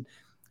questions. And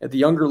at the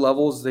younger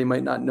levels, they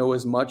might not know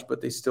as much,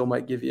 but they still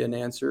might give you an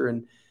answer.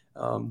 And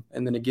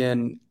then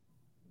again,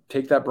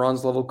 take that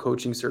bronze level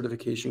coaching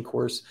certification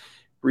course.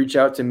 Reach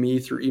out to me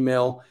through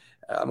email.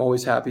 I'm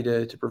always happy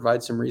to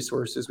provide some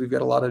resources. We've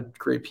got a lot of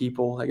great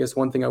people. I guess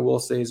one thing I will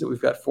say is that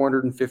we've got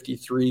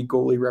 453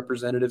 goalie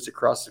representatives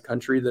across the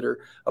country that are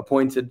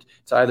appointed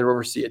to either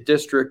oversee a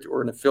district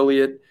or an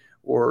affiliate,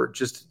 or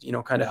just,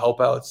 kind of help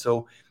out.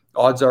 So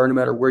odds are, no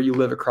matter where you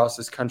live across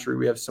this country,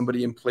 we have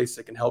somebody in place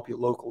that can help you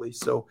locally.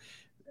 So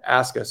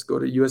ask us. Go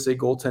to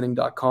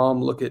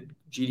usagoaltending.com, look at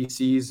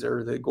GDCs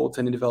or the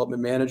goaltending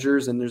development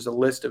managers, and there's a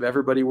list of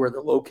everybody, where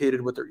they're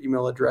located, what their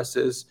email address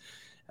is.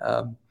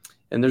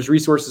 And there's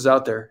resources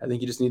out there. I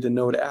think you just need to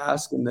know to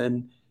ask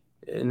and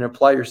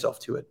apply yourself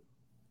to it.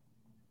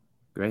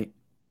 Great.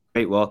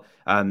 Well,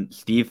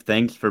 Steve,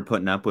 thanks for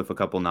putting up with a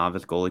couple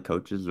novice goalie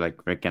coaches like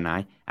Rick and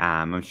I.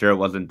 I'm sure it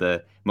wasn't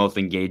the most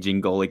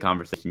engaging goalie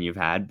conversation you've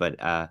had, but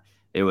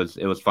it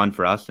was fun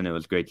for us, and it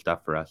was great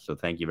stuff for us. So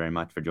thank you very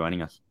much for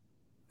joining us.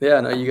 Yeah,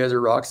 no, you guys are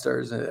rock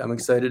stars. I'm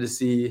excited to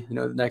see,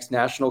 the next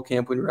national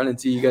camp when we run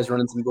into you guys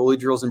running some goalie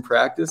drills in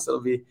practice.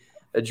 That'll be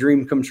a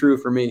dream come true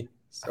for me.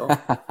 So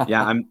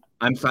yeah,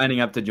 I'm signing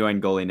up to join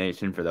Goalie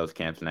Nation for those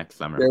camps next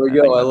summer. There we I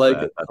go. think I like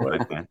it. that's my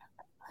plan.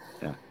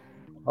 Yeah.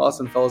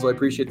 Awesome, fellas. Well, I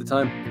appreciate the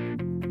time.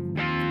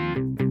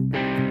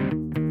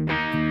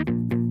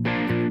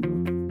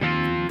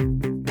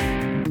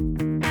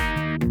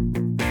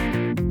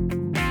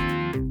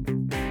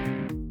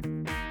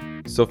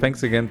 So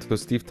thanks again to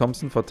Steve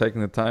Thompson for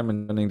taking the time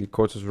and running the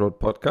Coaches Road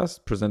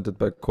podcast presented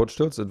by Coach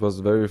Stills. It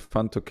was very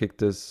fun to kick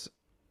the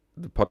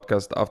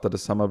podcast after the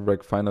summer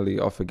break finally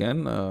off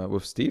again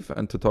with Steve,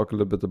 and to talk a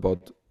little bit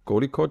about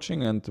goalie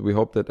coaching. And we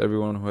hope that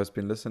everyone who has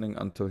been listening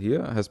until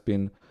here has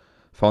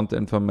found the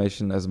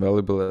information as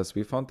valuable as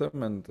we found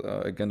them. And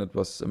again, it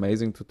was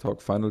amazing to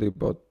talk finally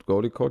about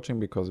goalie coaching,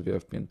 because we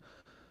have been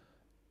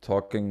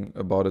talking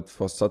about it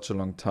for such a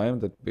long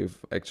time that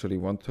we've actually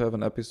want to have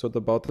an episode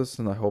about this.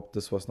 And I hope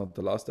this was not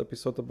the last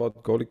episode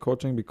about goalie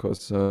coaching,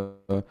 because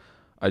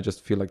I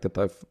just feel like that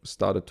I've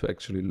started to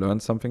actually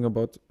learn something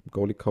about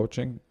goalie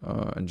coaching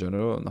in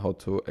general, and how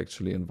to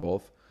actually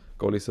involve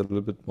goalies a little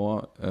bit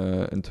more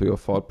into your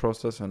thought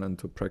process and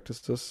into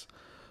practices.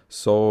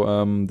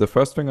 So the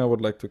first thing I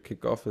would like to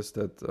kick off is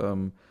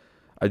that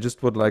I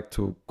just would like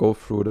to go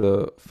through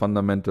the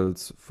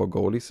fundamentals for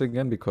goalies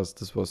again, because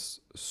this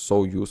was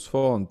so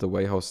useful, and the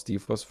way how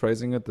Steve was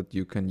phrasing it, that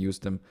you can use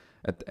them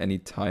at any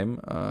time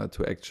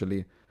to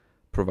actually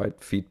provide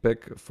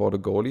feedback for the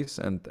goalies,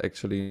 and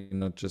actually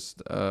not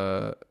just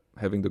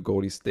having the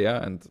goalies there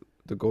and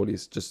the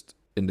goalies just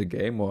in the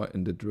game or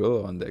in the drill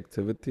or in the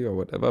activity or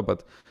whatever,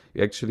 but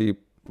you actually,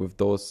 with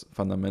those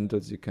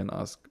fundamentals, you can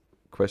ask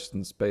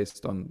questions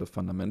based on the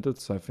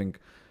fundamentals. So I think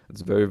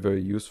it's very,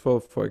 very useful.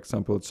 For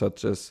example,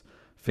 such as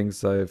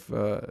things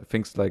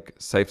like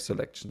safe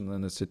selection,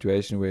 in a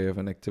situation where you have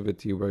an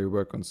activity where you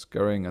work on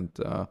scoring, and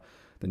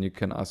then you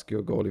can ask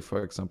your goalie,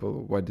 for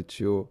example, why did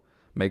you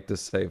make the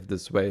save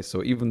this way?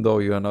 So even though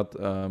you are not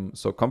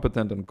so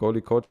competent in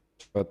goalie coach,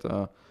 but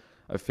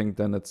I think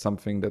then it's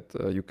something that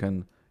you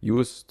can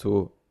use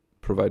to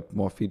provide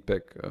more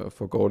feedback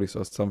for goalies,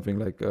 or something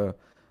like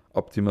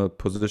optimal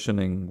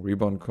positioning,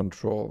 rebound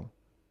control,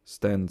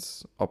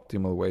 stance,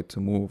 optimal way to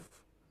move,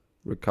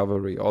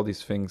 recovery. All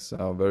these things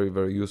are very,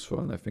 very useful,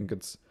 and I think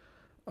it's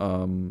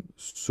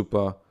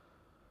super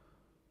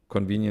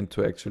convenient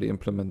to actually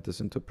implement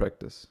this into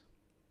practice.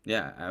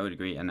 Yeah, I would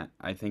agree. And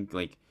I think,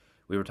 like,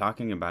 we were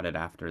talking about it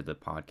after the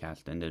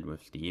podcast ended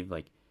with Steve,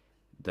 like,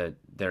 that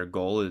their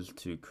goal is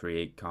to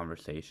create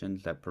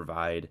conversations that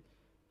provide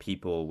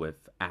people with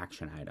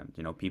action items,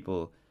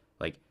 people,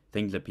 like,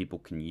 things that people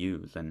can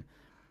use. And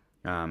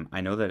I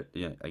know that,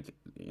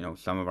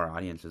 some of our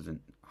audience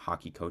isn't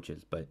hockey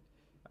coaches, but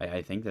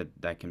I think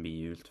that can be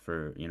used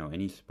for,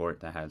 any sport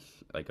that has,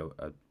 like,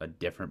 a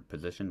different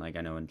position. Like,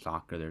 I know in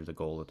soccer there's a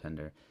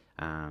goaltender,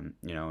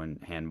 in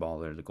handball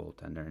there's a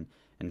goaltender, and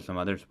in some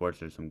other sports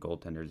there's some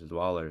goaltenders as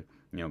well, or,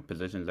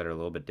 positions that are a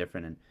little bit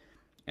different.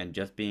 And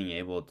just being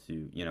able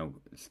to,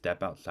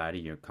 step outside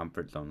of your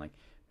comfort zone. Like,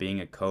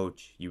 being a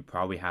coach, you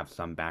probably have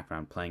some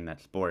background playing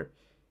that sport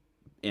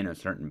in a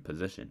certain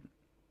position.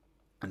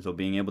 And so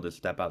being able to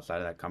step outside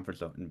of that comfort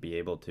zone and be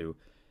able to,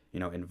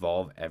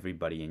 involve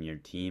everybody in your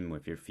team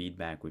with your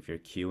feedback, with your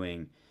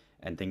cueing,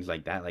 and things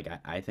like that. Like,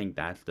 I think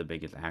that's the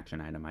biggest action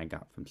item I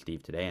got from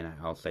Steve today. And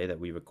I'll say that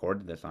we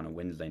recorded this on a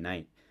Wednesday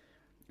night.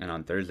 And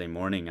on Thursday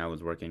morning, I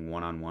was working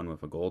one-on-one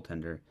with a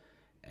goaltender.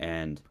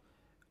 And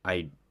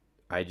I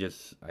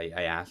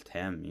asked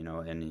him,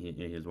 and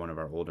he's one of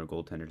our older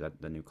goaltenders at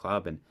the new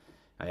club. And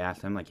I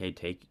asked him, like, hey,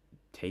 take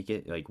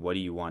it. Like, what do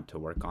you want to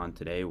work on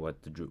today?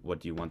 What do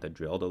you want the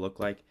drill to look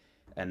like?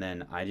 And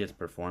then I just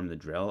performed the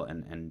drill,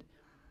 and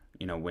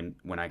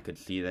when I could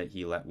see that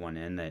he let one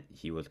in that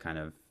he was kind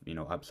of,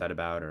 upset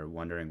about or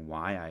wondering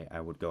why, I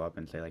would go up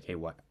and say, like, hey,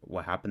 what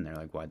happened there?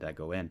 Like, why'd that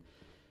go in?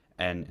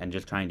 And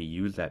just trying to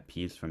use that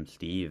piece from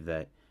Steve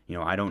that,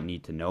 I don't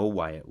need to know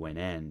why it went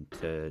in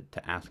to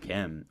ask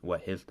him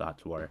what his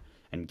thoughts were,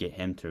 and get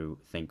him to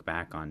think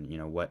back on,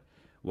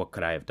 what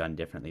could I have done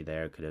differently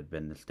there? Could it have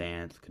been the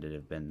stance? Could it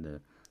have been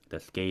the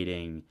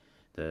skating,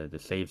 the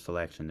save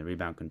selection, the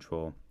rebound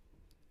control,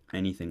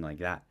 anything like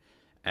that?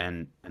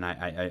 And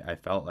I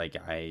felt like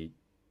I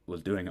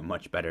was doing a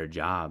much better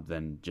job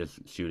than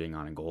just shooting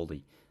on a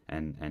goalie,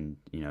 and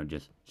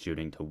just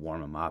shooting to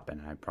warm him up,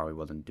 and I probably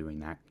wasn't doing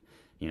that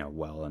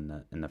well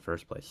in the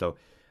first place. So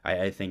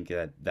I think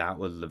that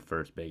was the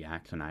first big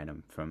action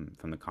item from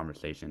the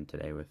conversation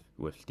today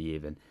with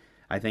Steve. And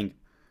I think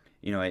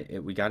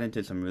we got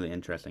into some really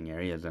interesting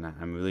areas, and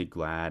I'm really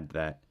glad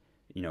that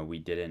we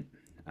didn't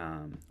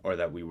or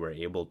that we were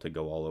able to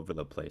go all over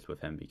the place with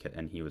him,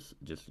 and he was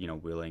just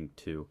willing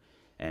to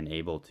and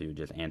able to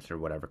just answer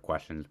whatever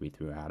questions we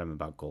threw at him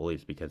about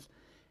goalies, because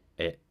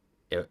it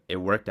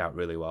worked out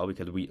really well,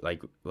 because we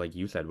like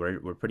you said,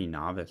 we're pretty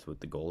novice with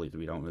the goalies.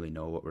 We don't really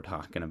know what we're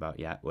talking about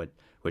yet,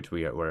 which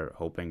we're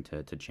hoping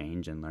to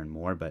change and learn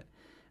more. But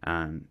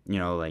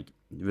like,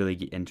 really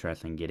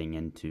interesting getting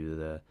into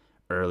the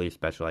early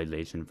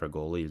specialization for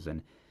goalies,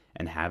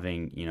 and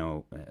having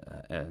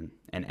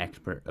an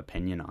expert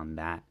opinion on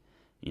that,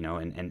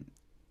 and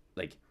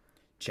like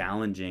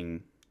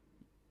challenging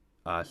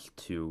us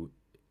to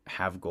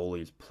have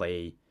goalies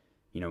play,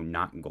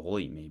 not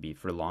goalie maybe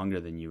for longer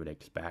than you would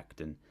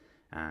expect, and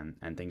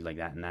things like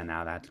that. And then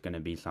now that's going to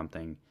be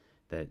something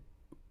that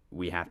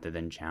we have to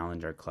then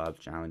challenge our clubs,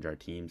 challenge our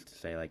teams to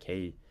say like,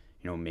 hey,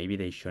 maybe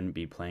they shouldn't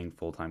be playing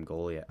full-time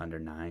goalie at under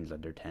nines,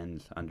 under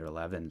tens, under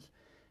 11s,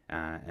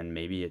 and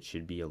maybe it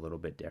should be a little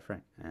bit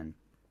different. And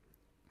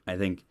I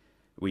think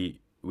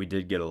we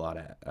did get a lot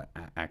of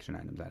action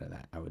items out of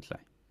that, I would say.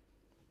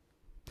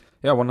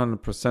 Yeah,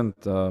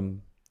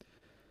 100%.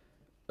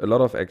 A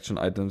lot of action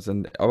items,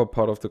 and our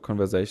part of the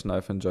conversation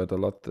I've enjoyed a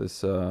lot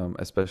is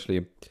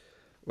especially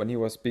when he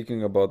was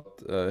speaking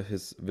about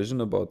his vision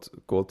about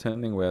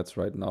goaltending, where it's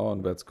right now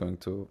and where it's going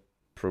to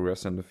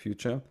progress in the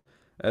future.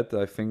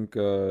 I think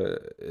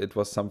it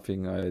was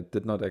something I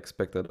did not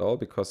expect at all,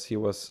 because he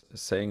was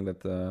saying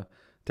that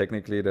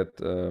technically that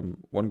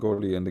one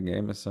goalie in the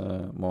game is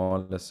more or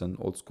less an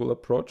old school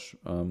approach,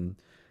 and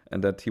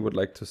that he would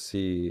like to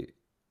see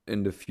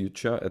in the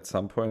future at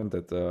some point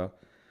that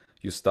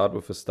you start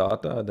with a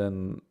starter,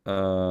 then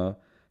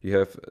you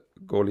have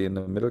goalie in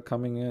the middle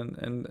coming in,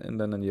 and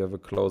then you have a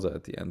closer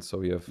at the end.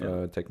 So you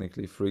have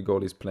technically 3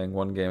 goalies playing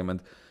one game.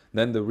 And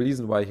then the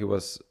reason why he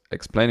was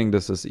explaining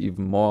this is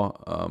even more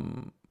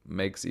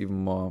makes even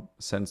more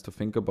sense to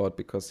think about,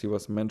 because he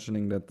was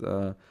mentioning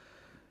that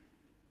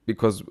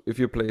because if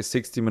you play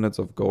 60 minutes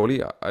of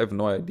goalie, I have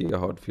no idea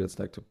how it feels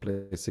like to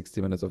play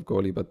 60 minutes of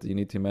goalie, but you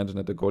need to imagine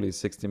that the goalie is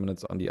 60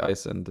 minutes on the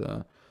ice, and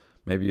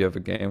maybe you have a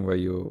game where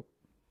you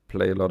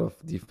play a lot of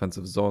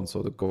defensive zone,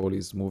 so the goalie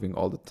is moving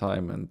all the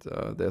time, and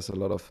there's a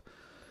lot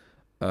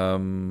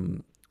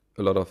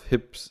of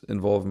hips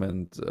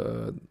involvement,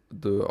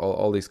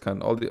 all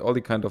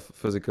the kind of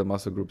physical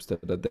muscle groups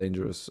that are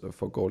dangerous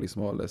for goalies,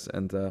 more or less.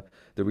 And the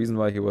reason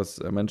why he was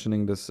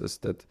mentioning this is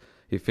that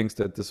he thinks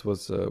that this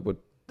would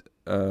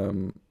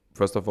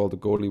first of all, the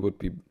goalie would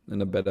be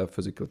in a better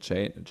physical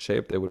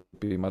shape. They would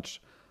be much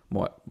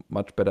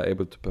better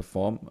able to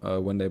perform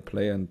when they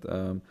play,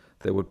 and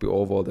they would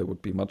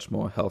be much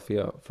more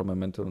healthier from a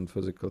mental and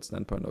physical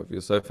standpoint of view.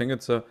 So I think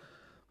it's a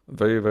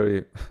very,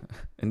 very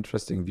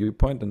interesting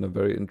viewpoint and a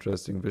very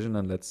interesting vision,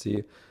 and let's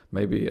see,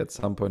 maybe at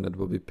some point it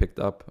will be picked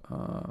up.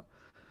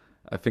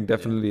 I think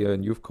definitely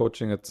in youth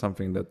coaching it's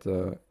something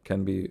that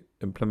can be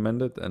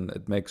implemented, and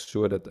it makes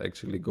sure that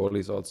actually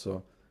goalies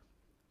also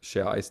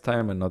share ice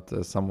time, and not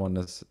someone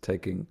is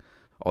taking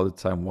all the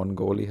time. One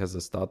goalie has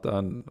a starter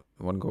and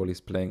one goalie is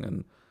playing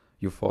in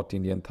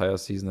U14 the entire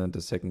season, and the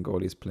second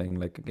goalie is playing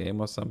like a game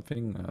or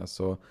something. I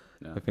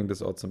think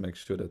this also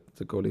makes sure that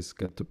the goalies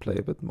get to play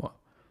a bit more.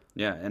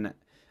 Yeah, and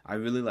I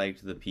really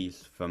liked the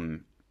piece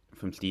from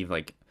Steve,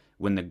 like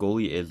when the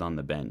goalie is on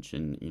the bench,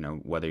 and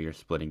whether you're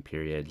splitting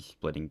periods,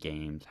 splitting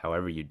games,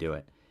 however you do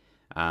it,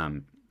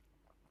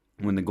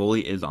 when the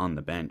goalie is on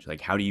the bench,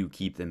 like how do you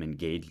keep them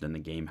engaged in the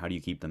game? How do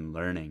you keep them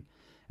learning?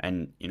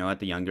 And at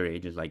the younger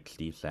ages, like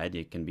Steve said,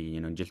 it can be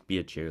just be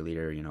a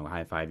cheerleader,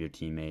 high five your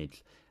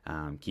teammates,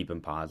 keep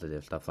them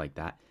positive, stuff like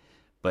that.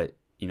 But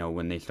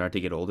when they start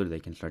to get older, they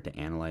can start to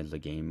analyze the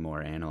game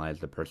more, analyze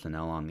the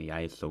personnel on the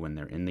ice. So when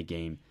they're in the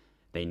game,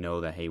 they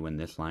know that, hey, when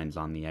this line's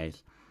on the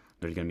ice,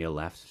 there's going to be a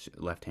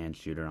left-hand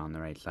shooter on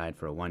the right side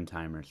for a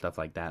one-timer, stuff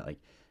like that. Like,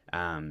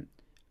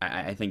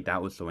 I think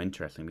that was so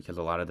interesting, because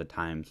a lot of the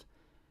times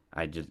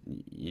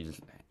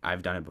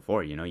I've done it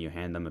before, you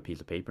hand them a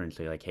piece of paper and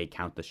say like, hey,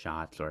 count the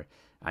shots, or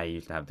I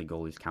used to have the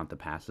goalies count the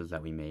passes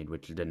that we made,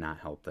 which did not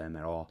help them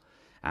at all.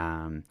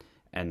 And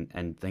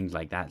things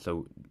like that.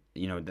 So,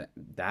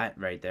 that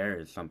right there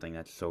is something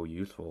that's so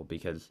useful,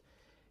 because,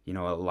 a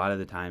lot of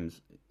the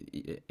times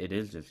it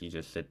is just, you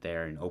just sit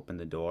there and open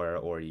the door,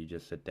 or you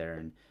just sit there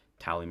and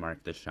tally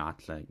mark the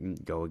shots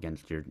that go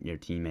against your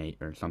teammate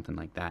or something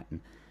like that.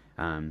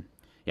 And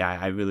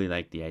I really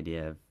like the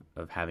idea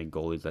of having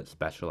goalies that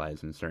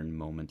specialize in certain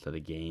moments of the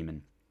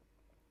game,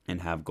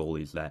 and have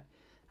goalies that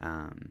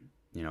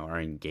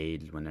are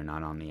engaged when they're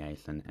not on the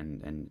ice,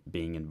 and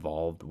being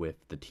involved with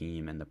the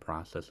team and the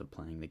process of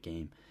playing the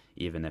game,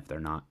 even if they're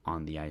not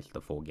on the ice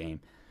the full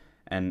game.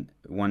 And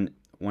one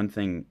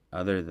thing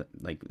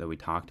that we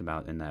talked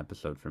about in the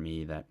episode for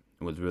me that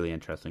was really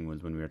interesting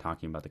was when we were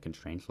talking about the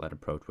constraints-led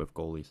approach with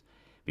goalies,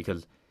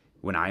 because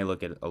when I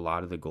look at a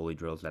lot of the goalie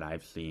drills that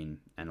I've seen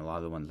and a lot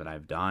of the ones that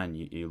I've done,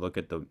 you look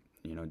at the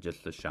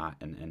just the shot,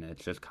 and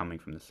it's just coming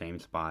from the same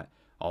spot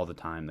all the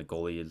time. The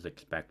goalie is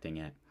expecting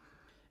it,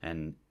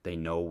 and they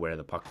know where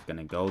the puck's going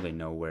to go. They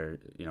know where,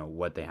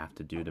 what they have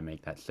to do to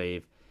make that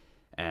save.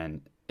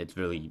 And it's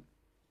really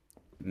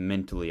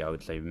mentally, I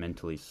would say,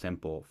 mentally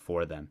simple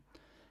for them.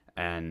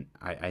 And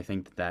I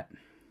think that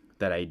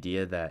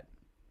idea that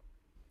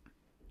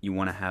you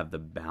want to have the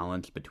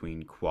balance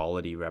between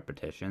quality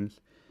repetitions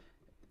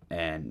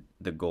and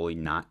the goalie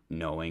not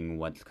knowing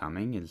what's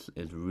coming is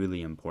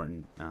really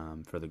important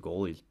for the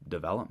goalie's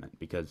development.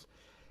 Because,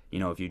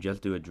 if you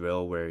just do a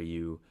drill where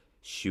you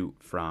shoot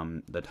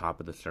from the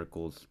top of the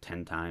circles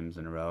 10 times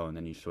in a row, and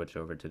then you switch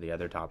over to the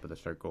other top of the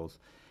circles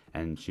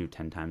and shoot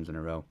 10 times in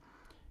a row,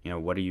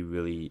 what are you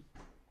really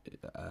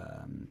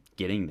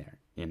getting there?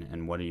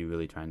 And what are you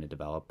really trying to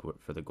develop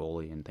for the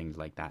goalie and things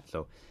like that?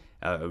 So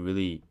a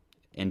really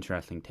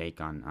interesting take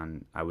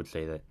on I would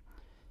say that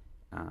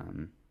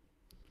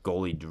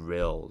goalie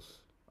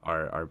drills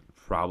are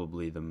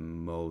probably the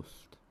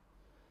most,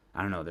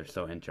 I don't know, they're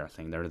so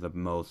interesting. They're the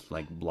most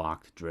like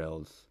blocked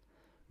drills,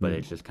 but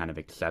it's just kind of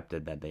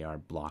accepted that they are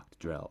blocked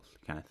drills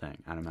kind of thing.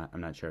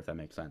 I'm not sure if that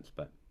makes sense,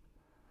 but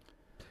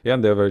Yeah,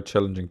 and they're very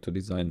challenging to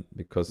design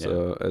because,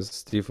 yeah. as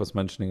Steve was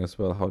mentioning as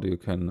well, how do you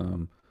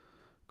can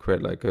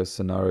create like a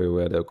scenario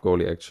where the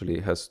goalie actually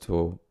has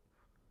to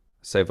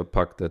save a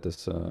puck that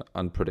is an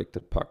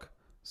unpredicted puck.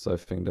 So I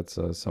think that's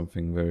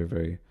something very,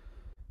 very,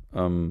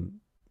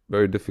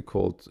 very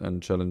difficult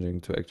and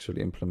challenging to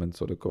actually implement.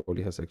 So the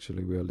goalie has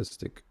actually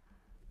realistic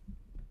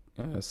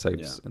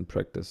saves in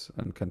practice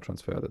and can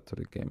transfer that to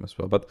the game as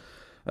well. But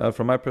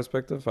from my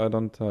perspective, I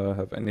don't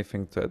have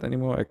anything to add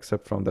anymore,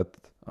 except from that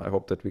I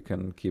hope that we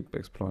can keep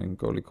exploring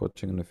goalie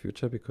coaching in the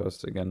future,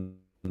 because again,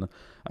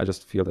 I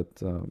just feel that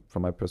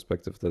from my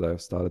perspective that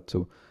I've started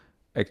to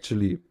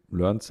actually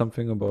learn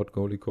something about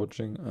goalie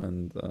coaching,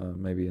 and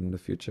maybe in the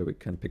future we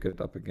can pick it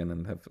up again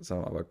and have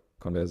some other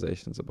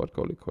conversations about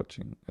goalie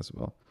coaching as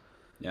well.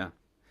 Yeah.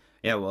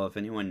 Yeah, well, if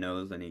anyone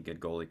knows any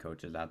good goalie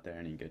coaches out there,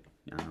 any good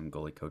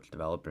goalie coach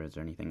developers or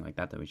anything like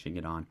that we should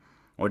get on,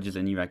 or just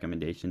any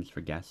recommendations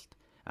for guests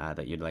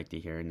that you'd like to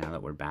hear now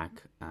that we're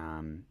back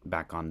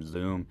on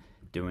Zoom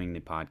doing the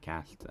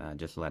podcast,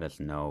 just let us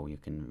know. You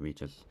can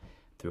reach us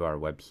through our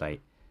website,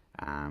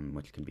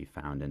 which can be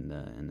found in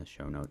the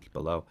show notes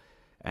below.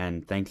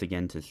 And thanks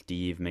again to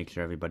Steve. Make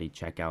sure everybody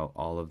check out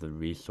all of the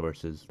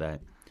resources that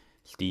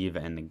Steve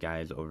and the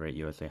guys over at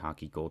USA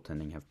Hockey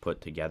Goaltending have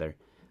put together.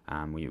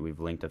 We've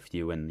linked a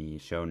few in the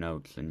show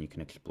notes, and you can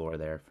explore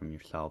there for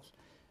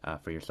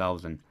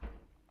yourselves, and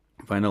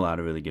find a lot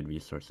of really good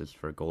resources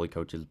for goalie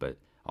coaches, but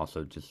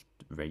also just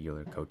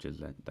regular coaches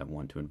that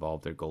want to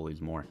involve their goalies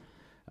more.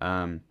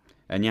 And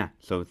yeah,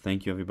 so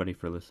thank you everybody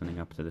for listening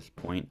up to this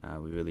point.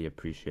 We really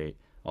appreciate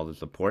all the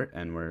support,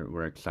 and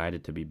we're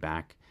excited to be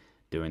back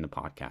doing the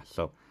podcast.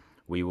 So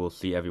we will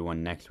see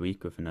everyone next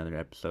week with another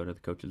episode of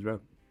the Coach's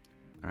Road.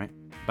 All right,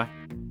 bye.